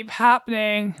this keep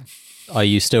happening? Are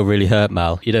you still really hurt,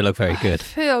 Mal? You don't look very good. I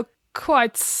feel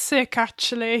quite sick,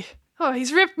 actually. Oh,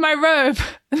 he's ripped my robe,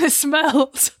 and it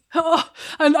smells. Oh,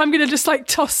 and I'm going to just,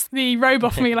 toss the robe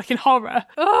off me, in horror.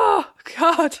 Oh,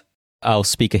 God. I'll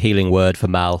speak a healing word for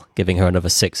Mal, giving her another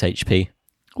 6 HP.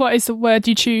 What is the word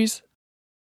you choose?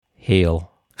 Heal.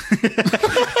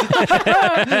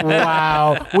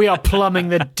 Wow, we are plumbing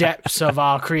the depths of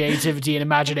our creativity and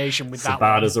imagination with It's that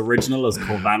about one. as original as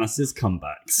Corvanus'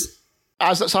 comebacks.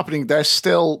 As that's happening, there's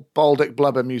still Baldic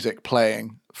Blubber music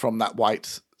playing from that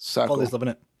white circle. Ollie's loving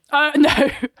it. No.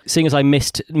 Seeing as I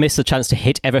missed the chance to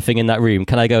hit everything in that room,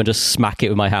 can I go and just smack it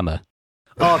with my hammer?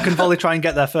 Oh, can Volley try and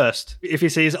get there first? If he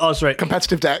sees Osric.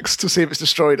 Competitive decks to see if it's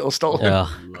destroyed or stolen. Ugh.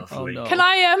 Lovely. no. Can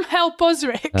I help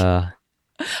Osric?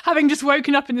 Having just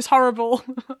woken up in this horrible...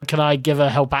 Can I give a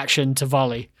help action to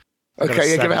volley? Okay,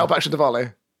 yeah, give a help action to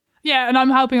volley. Yeah, and I'm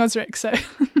helping Osric, so...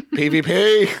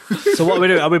 PvP. So what are we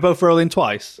doing? Are we both rolling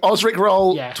twice? Osric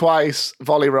roll Yeah. twice,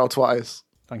 volley roll twice.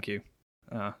 Thank you.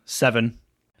 7.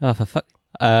 Oh, for fuck.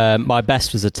 My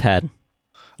best was a 10.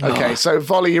 Okay, so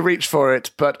volley, you reach for it,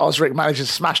 but Osric manages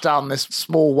to smash down this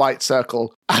small white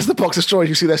circle. As the box destroys,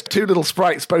 you see there's 2 little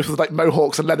sprites, both with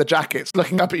mohawks and leather jackets,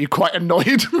 looking up at you quite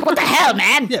annoyed. What the hell,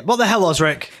 man? Yeah, what the hell,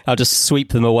 Osric? I'll just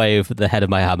sweep them away with the head of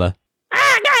my hammer.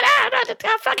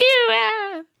 Fuck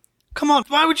you. Come on,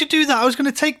 why would you do that? I was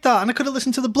going to take that and I could have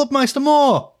listened to the Bloodmeister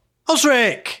more.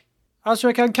 Osric!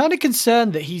 Osric, I'm kind of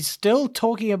concerned that he's still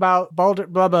talking about Baldic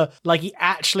Blubber like he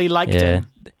actually liked Yeah. him.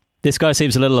 This guy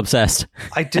seems a little obsessed.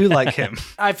 I do like him.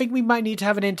 I think we might need to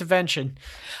have an intervention.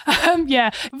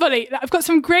 Yeah, Volley, I've got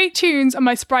some great tunes on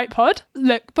my Sprite pod.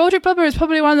 Look, Baldic Blubber is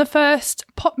probably one of the first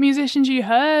pop musicians you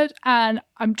heard, and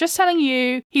I'm just telling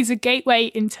you, he's a gateway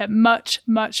into much,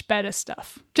 much better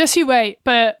stuff. Just you wait,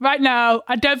 but right now,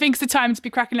 I don't think it's the time to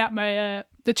be cracking out my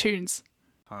the tunes.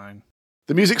 Fine.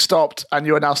 The music stopped, and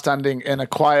you are now standing in a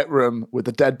quiet room with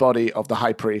the dead body of the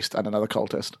high priest and another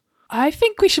cultist. I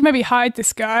think we should maybe hide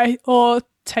this guy or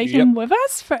take him with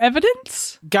us for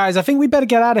evidence. Guys, I think we better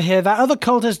get out of here. That other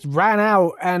cultist ran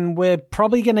out, and we're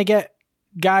probably going to get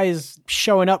guys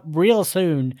showing up real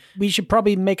soon. We should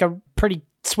probably make a pretty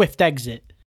swift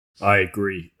exit. I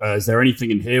agree. Is there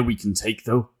anything in here we can take,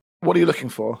 though? What are you looking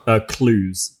for?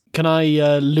 Clues. Can I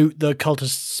loot the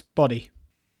cultist's body?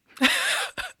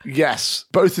 Yes.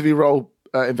 Both of you roll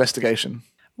investigation.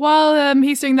 While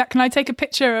he's doing that, can I take a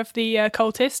picture of the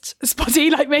cultist's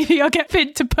body? Like maybe I'll get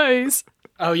Finn to pose.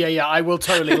 Oh, yeah, I will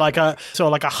totally, like a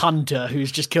hunter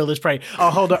who's just killed his prey.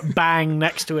 I'll hold up bang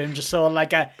next to him, just sort of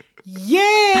like a,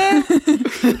 yeah!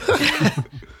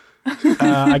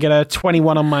 I get a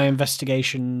 21 on my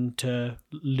investigation to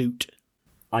loot.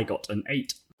 I got an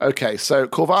 8. Okay, so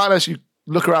Corvallis, you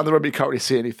look around the room, you can't really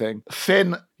see anything.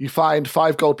 Finn, you find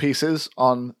 5 gold pieces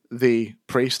on the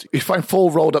priest. You find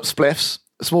 4 rolled up spliffs,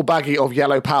 a small baggie of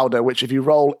yellow powder, which if you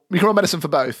roll, you can roll medicine for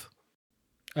both.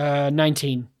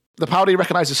 19. The powder you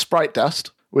recognise as Sprite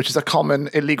dust, which is a common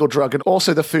illegal drug and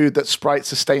also the food that sprites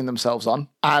sustain themselves on.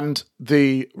 And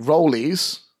the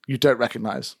rollies you don't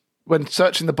recognise. When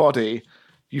searching the body,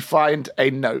 you find a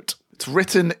note. It's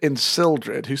written in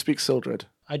Sildred. Who speaks Sildred?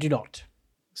 I do not.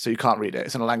 So you can't read it.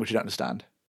 It's in a language you don't understand.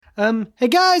 Hey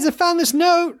guys, I found this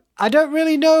note. I don't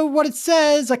really know what it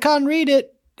says. I can't read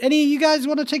it. Any of you guys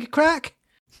want to take a crack?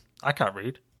 I can't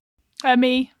read.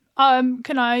 Me.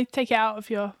 Can I take it out of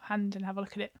your hand and have a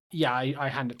look at it? Yeah, I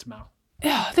hand it to Mal.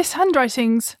 Yeah, this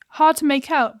handwriting's hard to make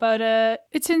out, but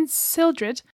it's in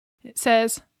Sildred. It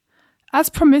says, "As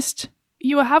promised,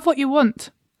 you will have what you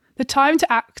want. The time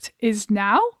to act is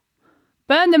now.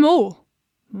 Burn them all.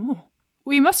 Ooh.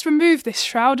 We must remove this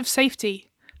shroud of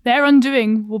safety. Their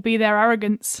undoing will be their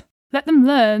arrogance. Let them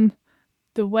learn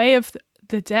the way of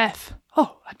the death."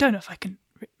 Oh, I don't know if I can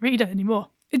read it anymore.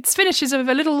 It finishes with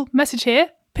a little message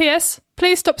here. P.S.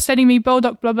 Please stop sending me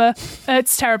Bulldog blubber.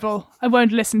 It's terrible. I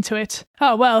won't listen to it.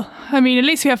 Oh, well, I mean, at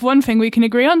least we have one thing we can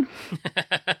agree on.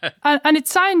 and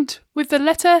it's signed with the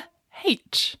letter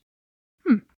H.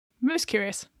 Most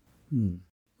curious.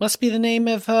 Must be the name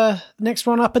of next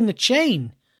one up in the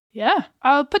chain. Yeah.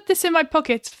 I'll put this in my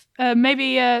pocket.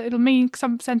 Maybe it'll mean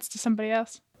some sense to somebody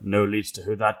else. No leads to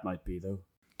who that might be, though.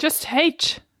 Just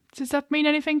H. Does that mean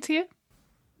anything to you?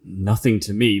 Nothing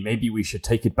to me. Maybe we should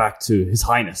take it back to His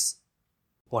Highness.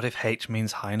 What if H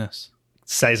means highness?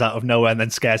 Says out of nowhere and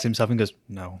then scares himself and goes,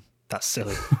 no, that's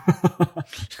silly.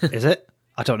 Is it?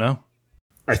 I don't know.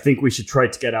 I think we should try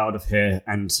to get out of here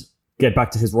and get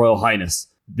back to His Royal Highness.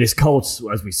 This cult,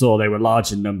 as we saw, they were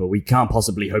large in number. We can't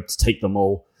possibly hope to take them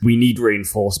all. We need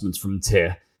reinforcements from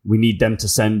Tyr. We need them to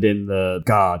send in the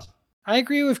guard. I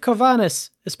agree with Kovanis,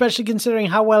 especially considering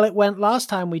how well it went last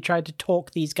time we tried to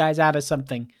talk these guys out of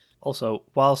something. Also,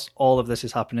 whilst all of this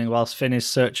is happening, whilst Finn is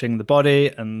searching the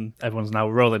body and everyone's now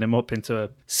rolling him up into a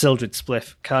Sildred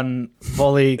spliff, can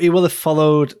Volley, he will have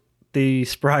followed the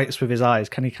sprites with his eyes.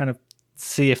 Can he kind of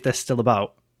see if they're still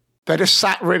about? They're just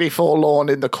sat really forlorn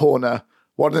in the corner.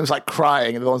 One of them's like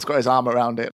crying and the other one's got his arm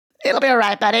around it. It'll be all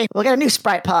right, buddy. We'll get a new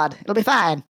Sprite pod. It'll be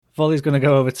fine. Volley's going to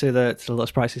go over to the little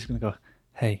sprites. He's going to go,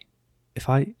 hey, if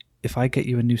I get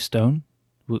you a new stone,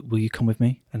 will you come with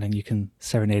me? And then you can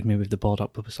serenade me with the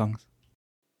Baldock Blubber songs.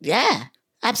 Yeah,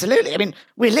 absolutely. I mean,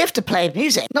 we live to play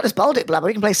music. Not just Baldock Blubber.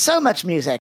 We can play so much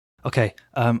music. Okay,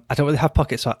 I don't really have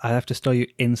pockets, so I have to store you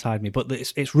inside me. But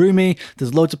it's roomy.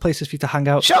 There's loads of places for you to hang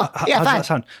out. Sure. How Yeah, does fine. that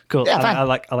sound? Cool. Yeah, fine. I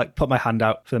like put my hand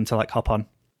out for them to like hop on.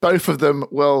 Both of them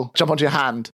will jump onto your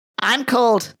hand. I'm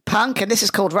called Punk, and this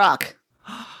is called Rock.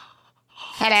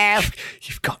 Hello.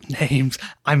 You've got names.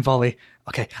 I'm Volley.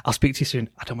 Okay, I'll speak to you soon.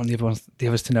 I don't want the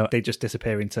others to know. They just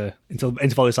disappear into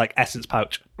Volley's like essence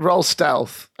pouch. Roll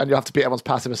stealth, and you have to beat everyone's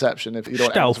passive perception if you don't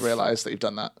want anyone to Stealth. realise that you've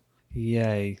done that.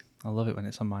 Yay. I love it when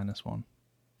it's a -1.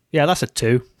 Yeah, that's a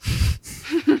 2.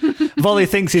 Volley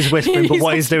thinks he's whispering, but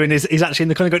what he's doing is he's actually in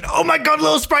the corner going, oh my god,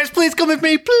 little sprites, please come with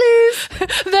me, please.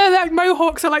 Their like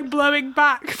mohawks are like blowing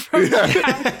back from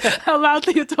how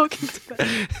loudly you're talking to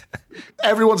them.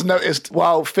 Everyone's noticed,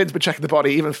 while Finn's been checking the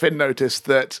body, even Finn noticed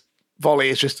that Volley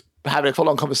is just having a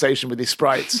full-on conversation with these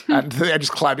sprites, and they're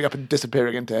just climbing up and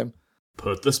disappearing into him.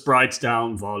 Put the sprites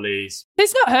down, Volleys.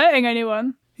 It's not hurting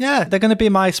anyone. Yeah, they're going to be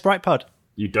my sprite pod.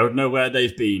 You don't know where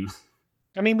they've been.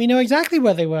 I mean, we know exactly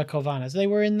where they were, Corvanas. They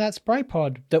were in that Sprite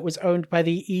pod that was owned by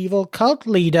the evil cult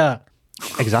leader.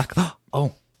 Exactly.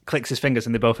 Oh, clicks his fingers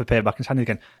and they both appear back in his hand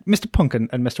again. Mr. Punk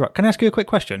and Mr. Rock, can I ask you a quick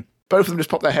question? Both of them just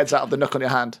pop their heads out of the nook on your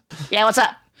hand. Yeah, what's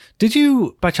up? Did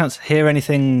you, by chance, hear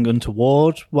anything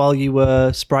untoward while you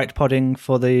were sprite podding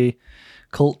for the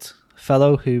cult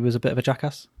fellow who was a bit of a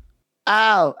jackass?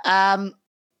 Oh,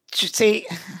 see,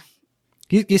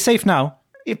 You're safe now.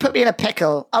 you put me in a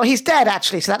pickle. Oh, he's dead,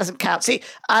 actually, so that doesn't count. See,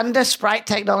 under Sprite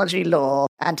Technology law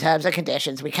and terms and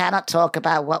conditions, we cannot talk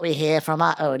about what we hear from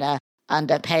our owner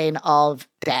under pain of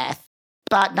death.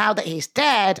 But now that he's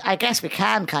dead, I guess we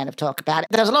can kind of talk about it.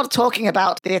 There was a lot of talking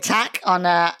about the attack on,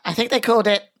 I think they called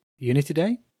it... Unity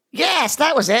Day? Yes,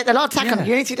 that was it. The lot of attack on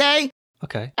Unity Day.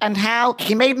 Okay. And how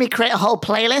he made me create a whole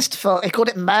playlist he called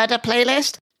it Murder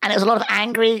Playlist. And it was a lot of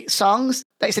angry songs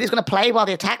that he said he was going to play while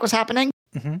the attack was happening.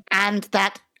 Mm-hmm. And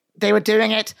that they were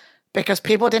doing it because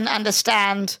people didn't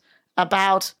understand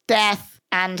about death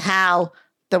and how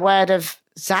the word of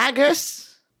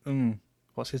Zagus.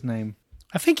 What's his name?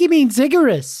 I think he means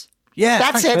Ziggurat. Yeah,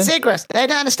 That's it, Ziggurat. They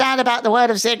didn't understand about the word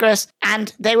of Ziggurat,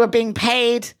 and they were being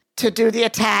paid to do the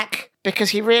attack because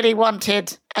he really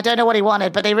wanted, I don't know what he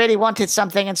wanted, but they really wanted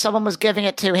something, and someone was giving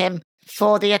it to him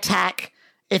for the attack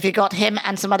if he got him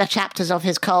and some other chapters of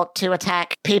his cult to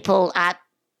attack people at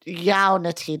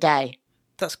Unity Day.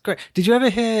 That's great. Did you ever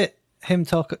hear him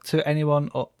talk to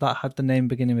anyone that had the name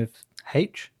beginning with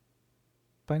H?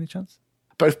 By any chance?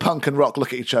 Both Punk and Rock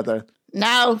look at each other.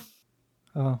 No.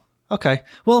 Oh, okay.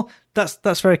 Well,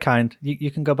 that's very kind.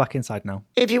 You can go back inside now.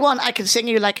 If you want, I can sing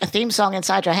you like a theme song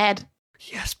inside your head.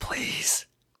 Yes, please.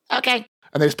 Okay.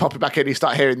 And they just pop it back in and you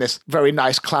start hearing this very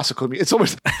nice classical music. It's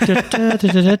almost... But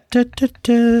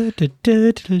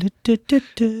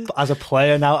as a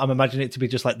player now, I'm imagining it to be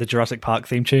just like the Jurassic Park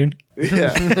theme tune.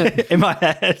 Yeah. In my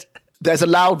head. There's a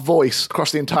loud voice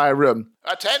across the entire room.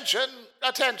 Attention,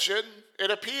 attention.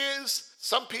 It appears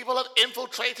some people have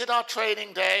infiltrated our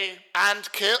training day and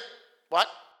What?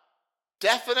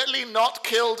 Definitely not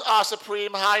killed our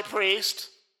Supreme High Priest.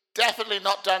 Definitely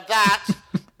not done that.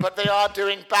 But they are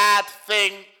doing bad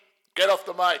thing. Get off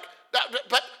the mic.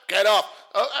 But get off.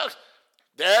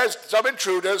 There's some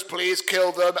intruders. Please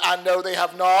kill them. And no, they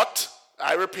have not.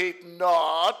 I repeat,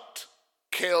 not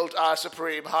killed our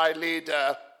Supreme High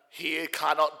Leader. He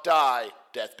cannot die.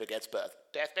 Death begets birth.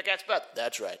 Death begets birth.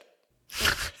 That's right.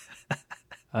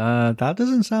 That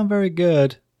doesn't sound very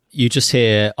good. You just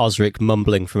hear Osric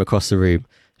mumbling from across the room.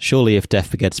 Surely if death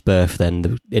begets birth,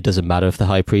 then it doesn't matter if the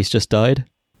High Priest just died.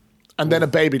 And then a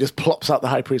baby just plops out the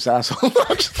High Priest's asshole.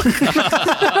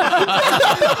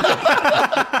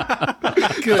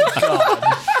 Good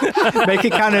God. Make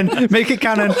it canon. Make it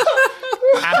canon.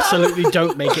 Absolutely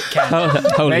don't make it canon.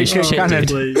 Holy Make it shit, canon.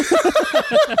 dude. Please.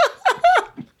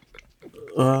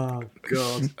 Oh,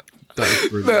 God. That is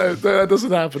brilliant. No, that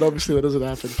doesn't happen. Obviously, that doesn't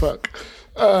happen. Fuck.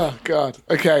 Oh, God.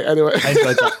 Okay, anyway. I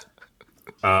enjoyed that.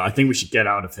 I think we should get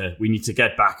out of here. We need to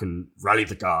get back and rally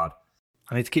the guard.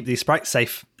 I need to keep these sprites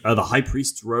safe. Are the High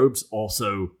Priest's robes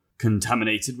also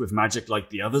contaminated with magic like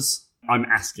the others? I'm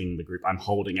asking the group. I'm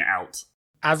holding it out.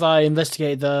 As I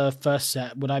investigate the first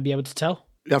set, would I be able to tell?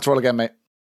 You have to roll again, mate.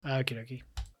 Okay.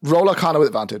 Roll Arcana with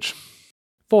advantage.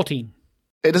 14.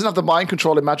 It doesn't have the mind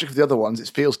controlling magic of the other ones. It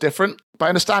feels different. By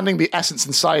understanding the essence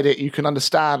inside it, you can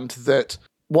understand that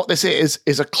what this is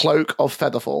a cloak of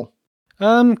Featherfall.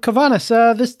 Kavanis,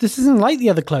 this isn't like the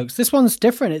other cloaks. This one's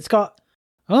different. It's got...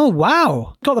 Oh,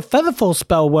 wow. It's got the Featherfall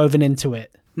spell woven into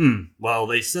it. Well,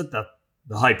 they said that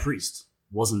the High Priest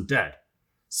wasn't dead.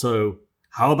 So,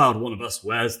 how about one of us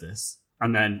wears this,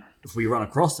 and then if we run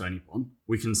across anyone,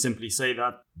 we can simply say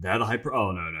that they're the High Priest.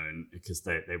 Oh, no, because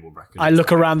they will recognize. I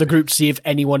look around the group to see if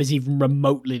anyone is even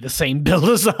remotely the same build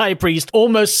as the High Priest.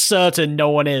 Almost certain no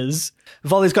one is.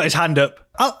 Volley's got his hand up.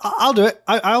 I'll do it.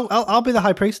 I'll be the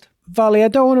High Priest. Volley, I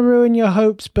don't want to ruin your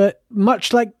hopes, but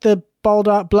much like the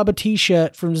Baldart Blubber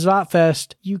t-shirt from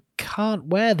Zwartfest, you can't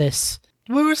wear this.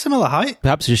 We're a similar height.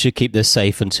 Perhaps we should keep this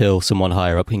safe until someone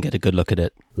higher up can get a good look at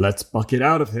it. Let's buck it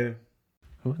out of here.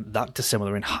 We're not that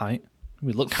dissimilar in height.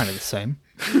 We look kind of the same.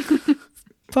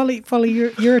 Volley,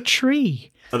 you're a tree.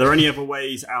 Are there any other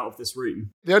ways out of this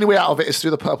room? The only way out of it is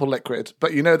through the purple liquid,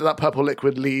 but you know that purple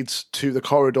liquid leads to the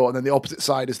corridor, and then the opposite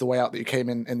side is the way out that you came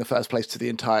in the first place to the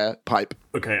entire pipe.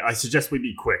 Okay, I suggest we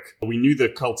be quick. We knew the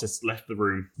cultists left the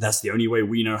room. That's the only way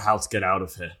we know how to get out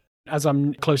of here. As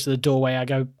I'm close to the doorway, I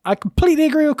go, I completely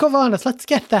agree with Kovanas. Let's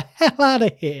get the hell out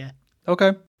of here.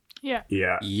 Okay. Yeah.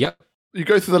 Yeah. Yep. You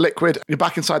go through the liquid, you're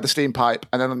back inside the steam pipe,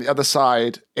 and then on the other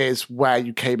side is where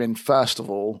you came in first of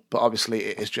all, but obviously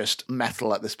it is just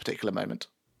metal at this particular moment.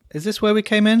 Is this where we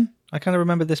came in? I kind of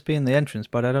remember this being the entrance,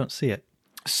 but I don't see it.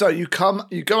 So you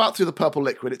go out through the purple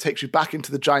liquid, it takes you back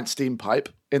into the giant steam pipe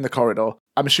in the corridor.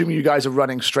 I'm assuming you guys are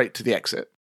running straight to the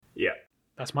exit. Yeah.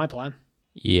 That's my plan.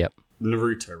 Yep.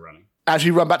 Naruto running. As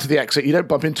you run back to the exit, you don't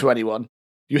bump into anyone.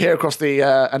 You hear across the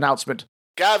announcement,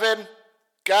 Gavin,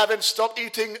 Gavin, stop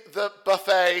eating the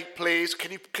buffet, please.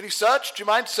 Can you search? Do you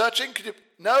mind searching?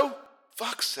 No?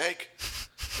 Fuck's sake.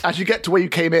 As you get to where you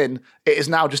came in, it is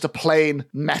now just a plain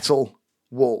metal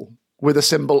wall with a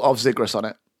symbol of Ziggurat on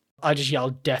it. I just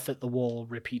yelled death at the wall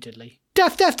repeatedly.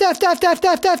 Death, death, death, death, death,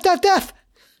 death, death, death, death.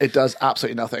 It does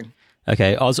absolutely nothing.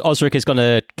 Okay, Osric is going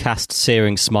to cast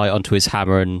Searing Smite onto his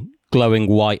hammer and glowing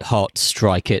white hot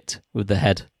strike it with the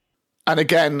head. And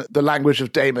again, the language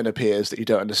of Damon appears that you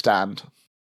don't understand.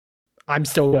 I'm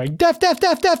still going, death, death,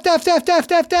 death, death, death, death, death,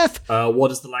 death, death. What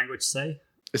does the language say?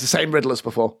 It's the same riddle as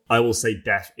before. I will say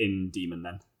death in demon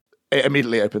then. It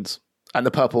immediately opens, and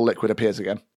the purple liquid appears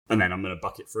again. And then I'm going to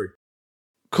buck it through.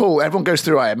 Cool, everyone goes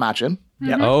through, I imagine.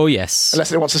 Yep. Oh, yes.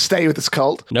 Unless anyone wants to stay with this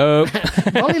cult. No.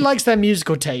 Volley likes their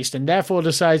musical taste and therefore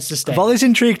decides to stay. Volley's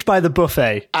intrigued by the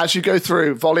buffet. As you go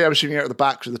through, Volley, I'm assuming you're at the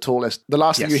back, you're the tallest. The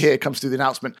last thing you hear comes through the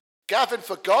announcement. Gavin,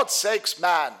 for God's sakes,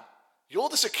 man, you're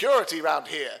the security around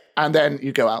here. And then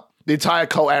you go out. The entire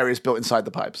cult area is built inside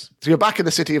the pipes. So you're back in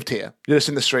the city of Tyr. You're just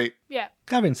in the street. Yeah.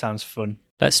 Gavin sounds fun.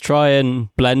 Let's try and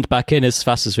blend back in as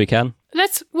fast as we can.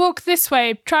 Let's walk this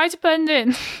way. Try to blend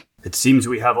in. It seems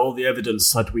we have all the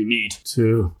evidence that we need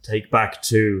to take back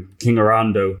to King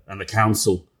Arando and the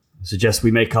council. I suggest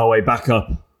we make our way back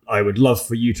up. I would love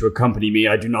for you to accompany me.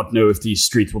 I do not know if these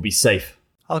streets will be safe.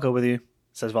 I'll go with you,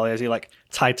 says Volley as he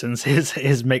tightens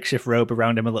his makeshift robe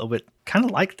around him a little bit. Kind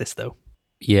of like this though.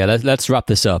 Yeah, let's wrap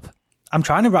this up. I'm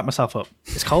trying to wrap myself up.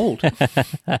 It's cold.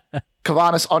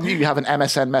 Kavanis, on you have an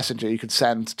MSN messenger you can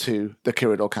send to the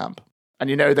Kiridor camp. And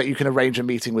you know that you can arrange a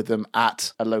meeting with them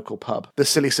at a local pub, the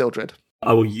Silly Sildred.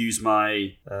 I will use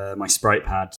my my sprite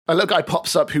pad. A little guy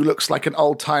pops up who looks like an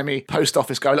old-timey post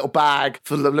office guy, a little bag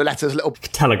full of letters, a little...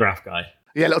 Telegraph guy.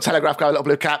 Yeah, little telegraph guy, a little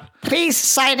blue cap. Please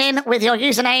sign in with your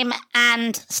username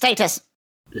and status.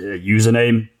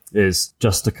 Username is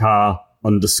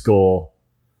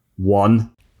Justicar_1.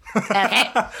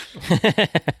 Okay.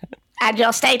 And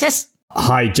your status?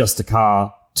 Hi,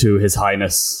 Justicar to His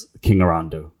Highness King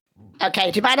Arando.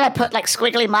 Okay, do you mind if I put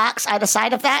squiggly marks either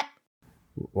side of that?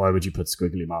 Why would you put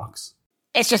squiggly marks?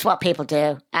 It's just what people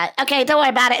do. Okay, don't worry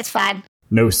about it, it's fine.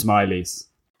 No smileys.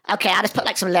 Okay, I'll just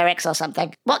put some lyrics or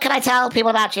something. What can I tell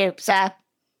people about you, sir?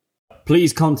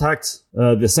 Please contact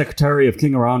the Secretary of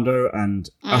King Arando and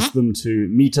ask them to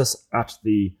meet us at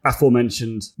the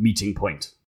aforementioned meeting point.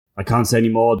 I can't say any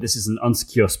more. This is an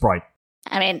unsecure sprite.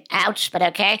 I mean, ouch, but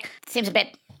okay. Seems a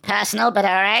bit personal, but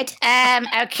all right.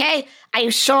 Okay. Are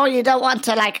you sure you don't want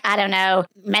to,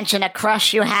 mention a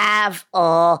crush you have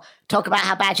or talk about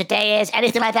how bad your day is?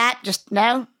 Anything like that? Just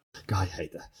no? God, I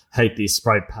hate these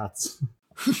sprite pads.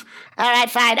 All right,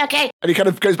 fine. Okay. And he kind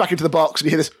of goes back into the box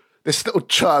and you hear this little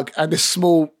chug and this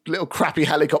small little crappy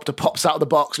helicopter pops out of the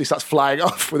box and he starts flying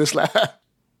off with his letter.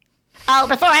 Oh,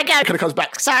 before I go. Kind of comes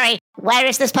back. Sorry. Where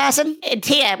is this person? In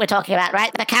Tyr we're talking about,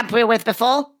 right? The camp we were with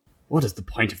before? What is the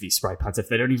point of these sprite pads if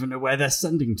they don't even know where they're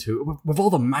sending to? With all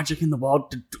the magic in the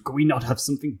world, do we not have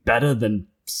something better than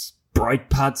sprite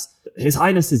pads? His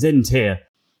Highness is in Tyr.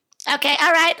 Okay,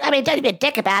 all right. I mean, don't be a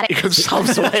dick about it. He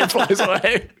comes away and flies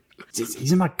away.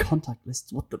 He's in my contact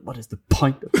list. What is the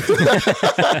point of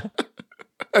it?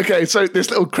 Okay, so this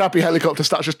little crappy helicopter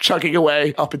starts just chugging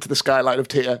away up into the skyline of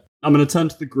Tyr. I'm going to turn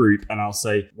to the group and I'll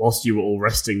say, whilst you were all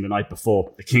resting the night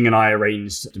before, the king and I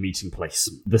arranged a meeting place.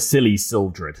 The Silly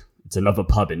Sildred. It's another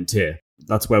pub in Tyr.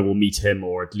 That's where we'll meet him,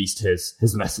 or at least his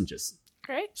messengers.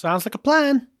 Great. Sounds like a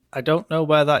plan. I don't know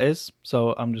where that is,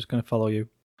 so I'm just going to follow you.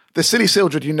 The Silly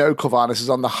Sildred, Kovanis, is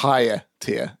on the higher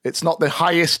tier. It's not the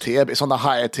highest tier, but it's on the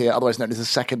higher tier, otherwise known as the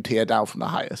second tier down from the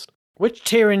highest. Which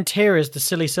tier in Tyr is the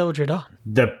Silly Sildred on?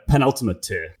 The penultimate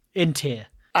tier. In Tyr.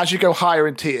 As you go higher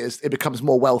in tiers, it becomes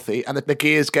more wealthy, and the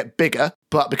gears get bigger,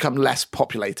 but become less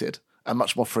populated and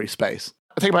much more free space.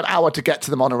 It'll take about an hour to get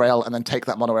to the monorail and then take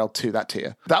that monorail to that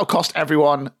tier. That'll cost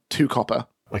everyone 2 copper.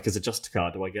 As a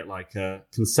Justicar, do I get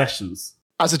concessions?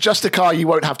 As a Justicar, you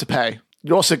won't have to pay.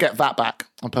 You also get VAT back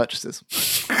on purchases.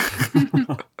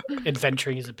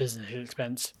 Adventuring is a business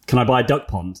expense. Can I buy a duck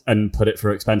pond and put it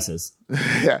for expenses?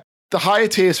 Yeah. The higher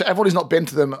tiers, for everyone who's not been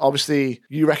to them, obviously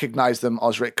you recognize them,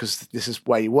 Osric, because this is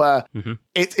where you were. Mm-hmm.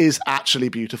 It is actually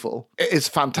beautiful. It is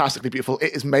fantastically beautiful.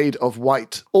 It is made of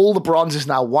white. All the bronze is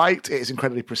now white. It is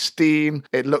incredibly pristine.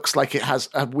 It looks like it has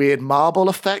a weird marble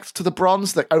effect to the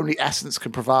bronze that only Essence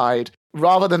can provide.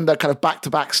 Rather than the kind of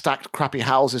back-to-back stacked crappy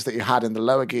houses that you had in the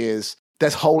lower gears,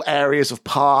 there's whole areas of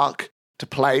park to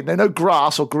play. There's no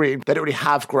grass or green. They don't really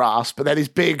have grass, but they're these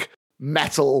big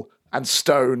metal and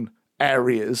stone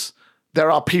areas. There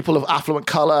are people of affluent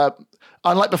colour.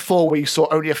 Unlike before where you saw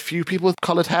only a few people with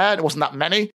coloured hair, and it wasn't that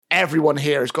many, everyone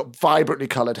here has got vibrantly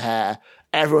coloured hair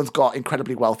Everyone's got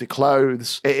incredibly wealthy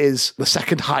clothes. It is the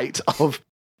second height of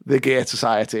the Gear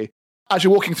Society. As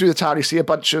you're walking through the town, you see a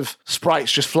bunch of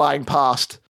sprites just flying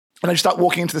past. And then you start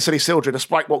walking into the Silly Sildred. A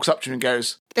sprite walks up to you and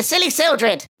goes, The Silly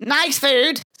Sildred. Nice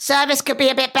food. Service could be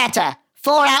a bit better.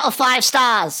 4 out of 5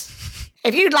 stars.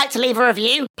 If you'd like to leave a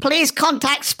review, please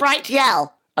contact Sprite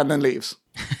Yell. And then leaves.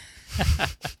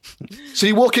 So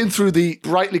you walk in through the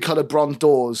brightly coloured bronze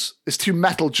doors. It's 2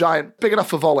 metal giant, big enough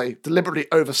for volley, deliberately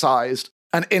oversized.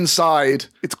 And inside,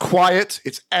 it's quiet,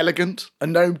 it's elegant. A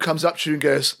gnome comes up to you and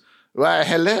goes, Why,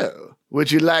 hello.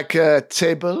 Would you like a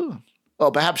table?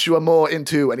 Or perhaps you are more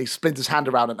into, and he spins his hand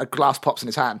around and a glass pops in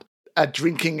his hand, a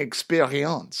drinking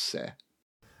experience.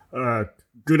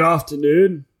 Good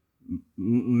afternoon,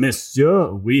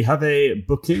 monsieur. We have a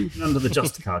booking under the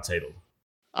Justicar table.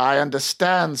 I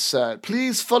understand, sir.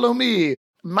 Please follow me.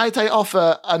 Might I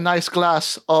offer a nice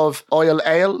glass of oil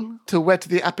ale to whet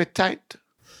the appetite?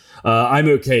 I'm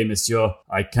okay, monsieur.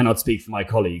 I cannot speak for my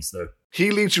colleagues, though.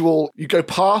 He leads you all. You go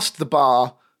past the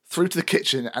bar, through to the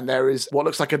kitchen, and there is what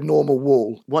looks like a normal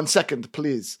wall. 1 second,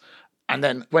 please. And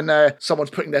then when someone's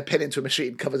putting their pin into a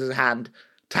machine, covers his hand,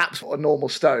 taps a normal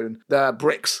stone, the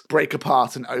bricks break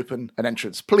apart and open an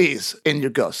entrance. Please, in you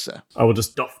go, sir. I will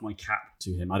just doff my cap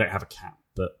to him. I don't have a cap,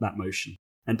 but that motion.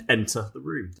 And enter the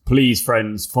room. Please,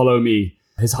 friends, follow me.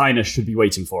 His Highness should be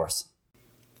waiting for us.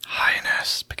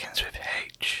 Highness begins with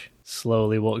H.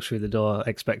 Slowly walks through the door,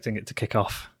 expecting it to kick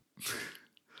off.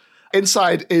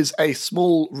 Inside is a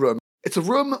small room. It's a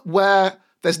room where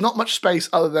there's not much space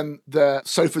other than the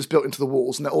sofas built into the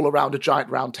walls, and they're all around a giant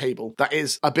round table that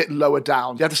is a bit lower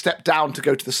down. You have to step down to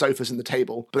go to the sofas and the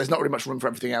table, but there's not really much room for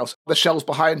everything else. The shelves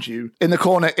behind you, in the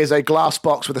corner is a glass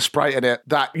box with a sprite in it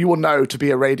that you will know to be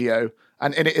a radio,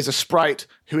 and in it is a sprite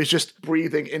who is just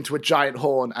breathing into a giant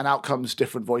horn, and out comes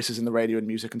different voices in the radio and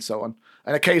music and so on.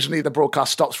 And occasionally the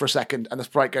broadcast stops for a second, and the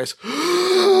sprite goes,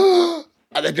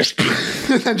 and then just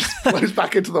flows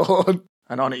back into the horn.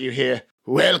 And on it you hear,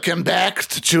 Welcome back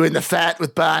to Chewing the Fat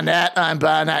with Barnett. I'm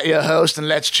Barnett, your host, and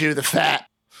let's chew the fat.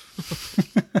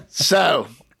 So,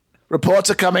 reports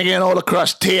are coming in all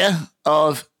across tier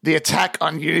of the attack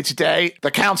on Unity Day. The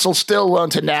council still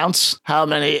won't announce how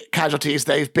many casualties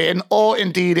they've been, or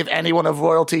indeed if anyone of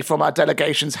royalty from our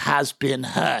delegations has been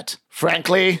hurt.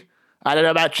 Frankly, I don't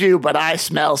know about you, but I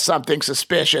smell something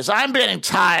suspicious. I'm getting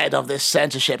tired of this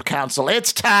censorship council.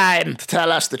 It's time to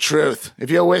tell us the truth. If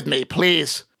you're with me,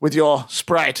 please, with your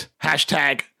sprite,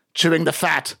 hashtag chewing the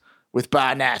fat with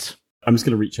Barnett. I'm just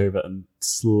going to reach over and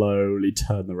slowly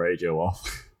turn the radio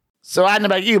off. So I don't know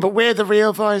about you, but we're the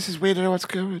real voices. We don't know what's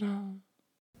going on.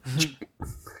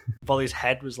 Volley's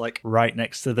head was like right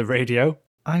next to the radio.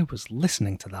 I was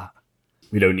listening to that.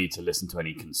 We don't need to listen to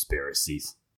any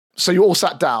conspiracies. So you all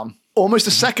sat down. Almost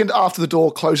a second after the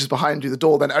door closes behind you, the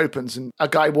door then opens and a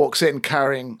guy walks in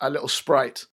carrying a little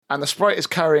sprite. And the sprite is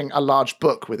carrying a large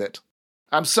book with it.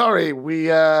 I'm sorry,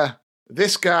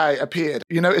 this guy appeared.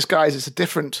 You notice, guys, it's a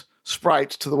different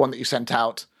sprite to the one that you sent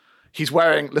out. He's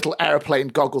wearing little airplane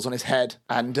goggles on his head,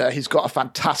 and he's got a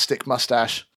fantastic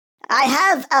mustache. I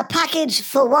have a package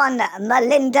for one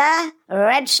Melinda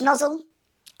Red Schnozzle.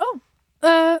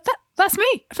 Oh, that's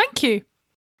me. Thank you.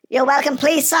 You're welcome.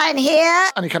 Please sign here.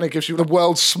 And he kind of gives you the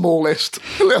world's smallest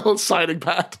little signing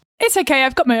pad. It's okay.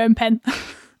 I've got my own pen.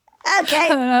 Okay.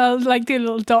 I'll do a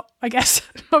little dot, I guess.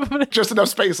 Just enough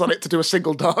space on it to do a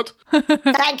single dot.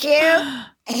 Thank you.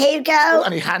 Here you go.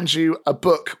 And he hands you a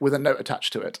book with a note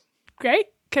attached to it. Great.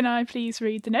 Can I please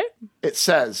read the note? It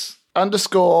says,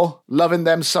 _loving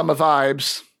them summer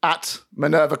vibes at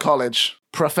Minerva College,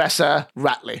 Professor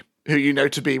Ratley, who you know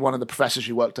to be one of the professors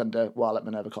you worked under while at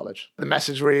Minerva College. The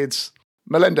message reads,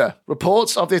 Melinda,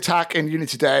 reports of the attack in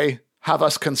Unity Day have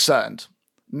us concerned.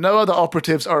 No other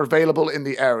operatives are available in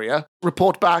the area.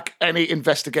 Report back any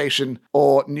investigation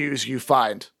or news you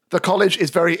find. The college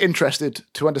is very interested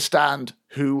to understand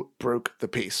who broke the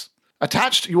peace.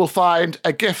 Attached, you will find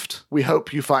a gift we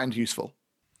hope you find useful.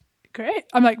 Great.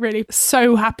 I'm really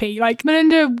so happy.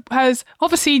 Melinda has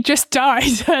obviously just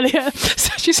died earlier,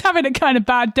 so she's having a kind of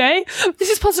bad day. This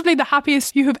is possibly the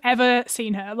happiest you have ever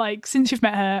seen her. Since you've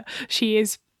met her, she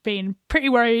has been pretty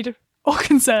worried or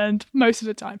concerned most of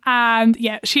the time. And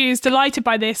yeah, she is delighted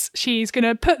by this. She's going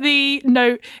to put the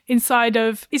note inside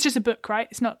of, it's just a book, right?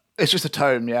 It's just a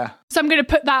tome, yeah. So I'm going to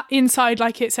put that inside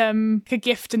it's a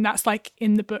gift, and that's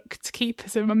in the book to keep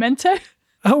as a memento.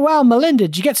 Oh, wow, Melinda,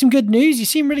 did you get some good news? You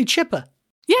seem really chipper.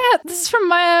 Yeah, this is from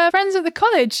my friends at the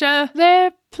college.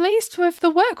 They're pleased with the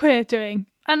work we're doing.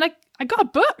 And I got a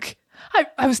book.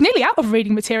 I was nearly out of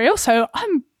reading material, so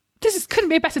couldn't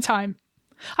be a better time.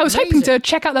 I was hoping to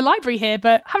check out the library here,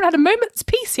 but haven't had a moment's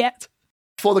peace yet.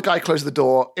 Before the guy closes the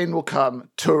door, in will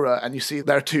come Tura, and you see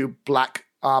there are two black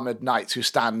armoured knights who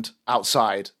stand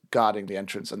outside guarding the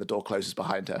entrance, and the door closes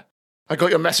behind her. I got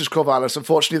your message, Corvallis.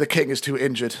 Unfortunately, the king is too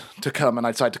injured to come, and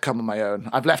I decided to come on my own.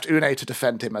 I've left Une to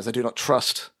defend him, as I do not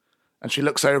trust. And she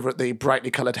looks over at the brightly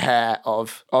coloured hair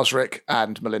of Osric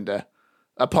and Melinda.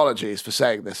 Apologies for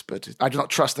saying this, but I do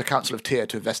not trust the Council of Tyr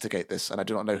to investigate this, and I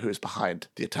do not know who is behind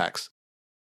the attacks.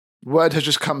 Word has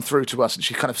just come through to us, and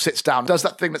she kind of sits down, does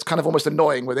that thing that's kind of almost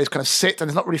annoying, where they just kind of sit, and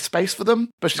there's not really space for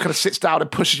them, but she kind of sits down and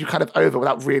pushes you kind of over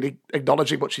without really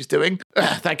acknowledging what she's doing.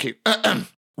 Thank you.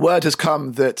 Word has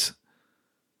come that...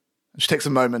 She takes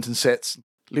a moment and sits.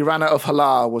 Lirana of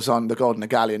Halar was on the Golden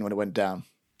Galleon when it went down.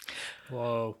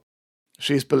 Whoa.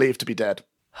 She's believed to be dead.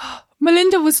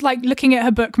 Melinda was like looking at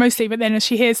her book mostly, but then as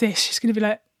she hears this, she's going to be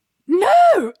like,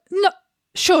 no,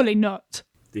 surely not.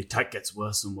 The attack gets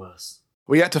worse and worse.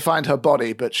 We yet to find her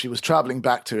body, but she was travelling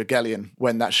back to Egelion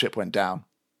when that ship went down.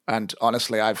 And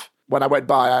honestly, when I went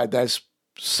by, there's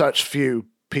such few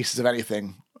pieces of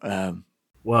anything.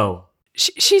 Well,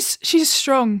 she's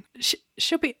strong.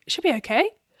 She'll be okay.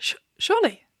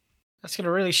 Surely. That's going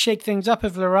to really shake things up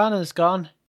if Lorana's gone.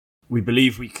 we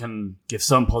believe we can give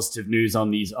some positive news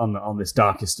on this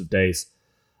darkest of days.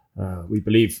 We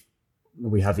believe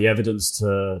we have the evidence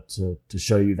to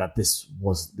show you that this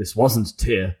wasn't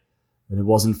Tyr, and it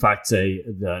was in fact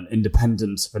an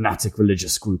independent fanatic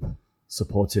religious group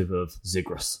supportive of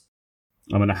Zigris.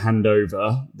 I'm going to hand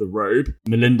over the robe.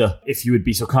 Melinda, if you would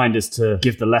be so kind as to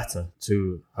give the letter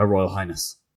to Her Royal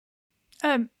Highness.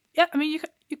 Yeah, I mean,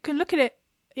 you can look at it.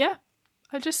 Yeah.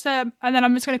 I just, and then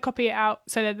I'm just going to copy it out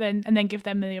and then give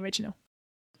them the original.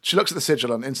 She looks at the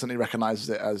sigil and instantly recognizes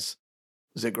it as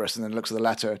Zigris, and then looks at the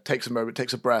letter, takes a moment,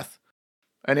 takes a breath.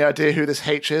 Any idea who this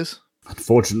H is?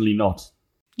 Unfortunately not.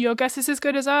 Your guess is as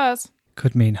good as ours.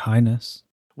 Could mean Highness.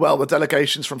 Well, the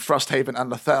delegations from Frosthaven and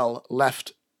Lethel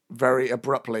left very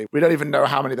abruptly. We don't even know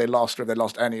how many they lost, or if they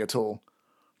lost any at all.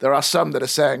 There are some that are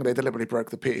saying they deliberately broke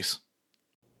the peace.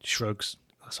 Shrugs.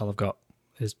 That's all I've got.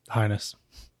 His Highness.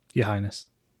 Your Highness.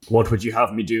 What would you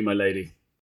have me do, my lady?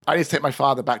 I need to take my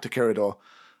father back to Kiridor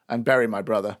and bury my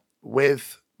brother.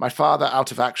 With my father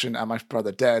out of action and my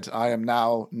brother dead, I am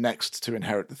now next to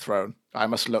inherit the throne. I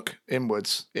must look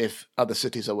inwards if other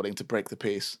cities are willing to break the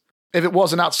peace. If it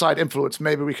was an outside influence,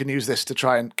 maybe we can use this to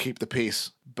try and keep the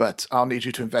peace, but I'll need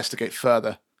you to investigate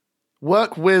further.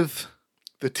 Work with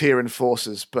the Tyrian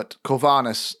forces, but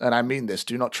Corvallis, and I mean this,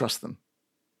 do not trust them.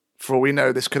 For all we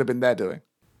know, this could have been their doing.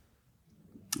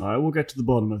 I will get to the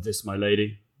bottom of this, my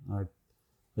lady. I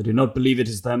do not believe it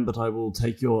is them, but I will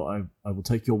take your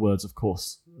words, of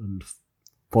course, and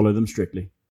follow them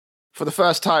strictly. For the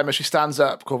first time, as she stands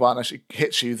up, Corvallis, she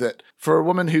hits you that for a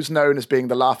woman who's known as being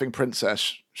the laughing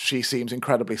princess, she seems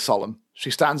incredibly solemn.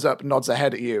 She stands up, nods her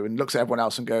head at you, and looks at everyone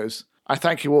else and goes, I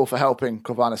thank you all for helping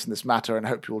Corvallis in this matter, and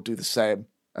hope you will do the same.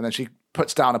 And then she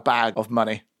puts down a bag of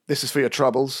money. This is for your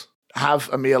troubles. Have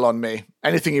a meal on me.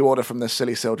 Anything you order from this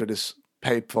silly Sildred is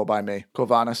paid for by me.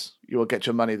 Corvallis, you will get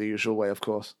your money the usual way, of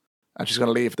course. And she's going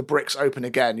to leave. The bricks open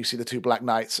again. You see the two black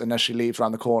knights, and as she leaves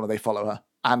around the corner, they follow her.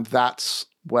 And that's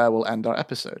where we'll end our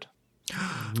episode.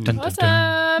 Dun, Awesome.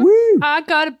 dun. Woo. I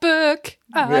got a book.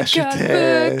 Yes, you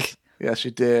did. Yes,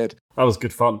 you did. That was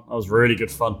good fun. That was really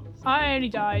good fun. I only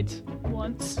died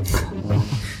once.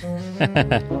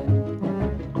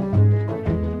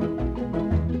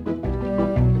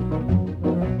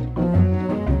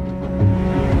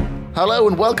 Hello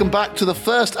and welcome back to the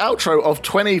first outro of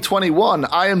 2021.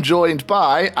 I am joined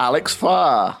by Alex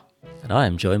Farr. And I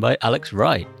am joined by Alex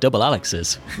Wright. Double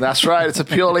Alexes. That's right. It's a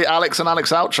purely Alex and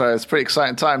Alex outro. It's pretty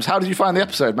exciting times. How did you find the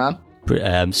episode, man?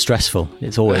 Stressful.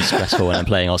 It's always stressful when I'm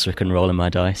playing Osric and rolling my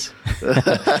dice.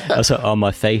 Also on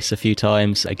my face a few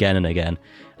times, again and again.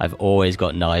 I've always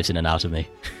got knives in and out of me.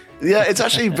 Yeah, it's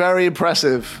actually very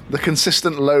impressive. The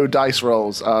consistent low dice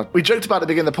rolls are... We joked about it at the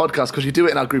beginning of the podcast because you do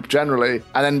it in our group generally,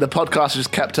 and then the podcast has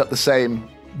just kept up the same.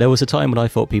 There was a time when I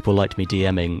thought people liked me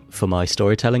DMing for my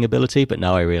storytelling ability, but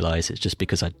now I realise it's just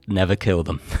because I never kill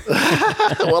them.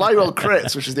 Well, I rolled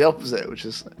crits, which is the opposite, which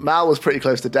is... Mal was pretty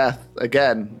close to death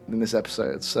again in this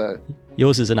episode, so...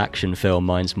 Yours is an action film,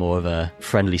 mine's more of a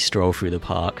friendly stroll through the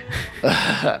park.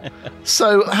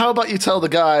 So, how about you tell the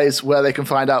guys where they can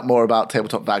find out more about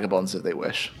Tabletop Vagabonds if they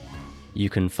wish? You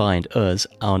can find us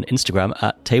on Instagram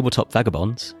at Tabletop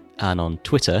Vagabonds and on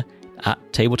Twitter at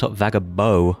Tabletop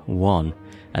Vagabo1.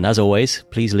 And as always,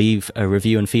 please leave a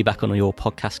review and feedback on your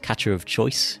podcast catcher of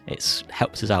choice. It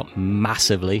helps us out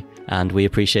massively, and we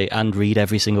appreciate and read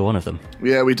every single one of them.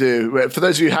 Yeah, we do. For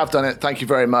those of you who have done it, thank you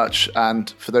very much. And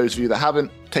for those of you that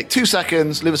haven't, take 2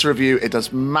 seconds, leave us a review. It does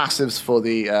massives for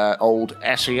the old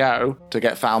SEO to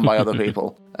get found by other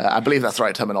people. I believe that's the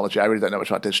right terminology. I really don't know much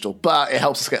about digital, but it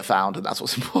helps us get found, and that's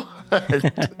what's important.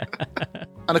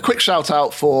 And a quick shout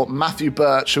out for Matthew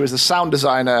Birch, who is the sound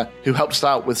designer who helped us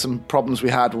out with some problems we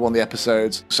had with one of the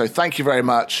episodes. So thank you very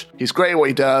much. He's great at what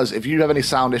he does. If you have any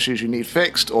sound issues you need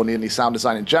fixed or need any sound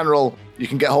design in general, you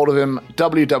can get hold of him,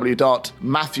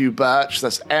 www.matthewbirch,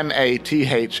 that's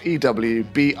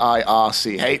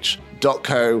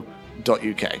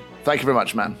mathewbirch.co.uk. Thank you very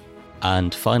much, man.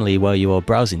 And finally, while you are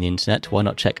browsing the internet, why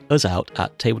not check us out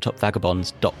at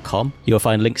tabletopvagabonds.com. You'll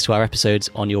find links to our episodes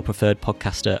on your preferred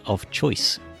podcaster of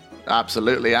choice.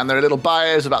 Absolutely, and there are little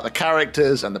bios about the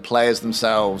characters and the players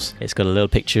themselves. It's got a little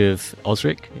picture of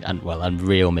Osric and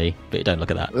real me, but don't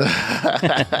look at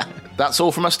that. That's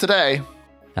all from us today.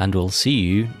 And we'll see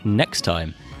you next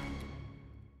time.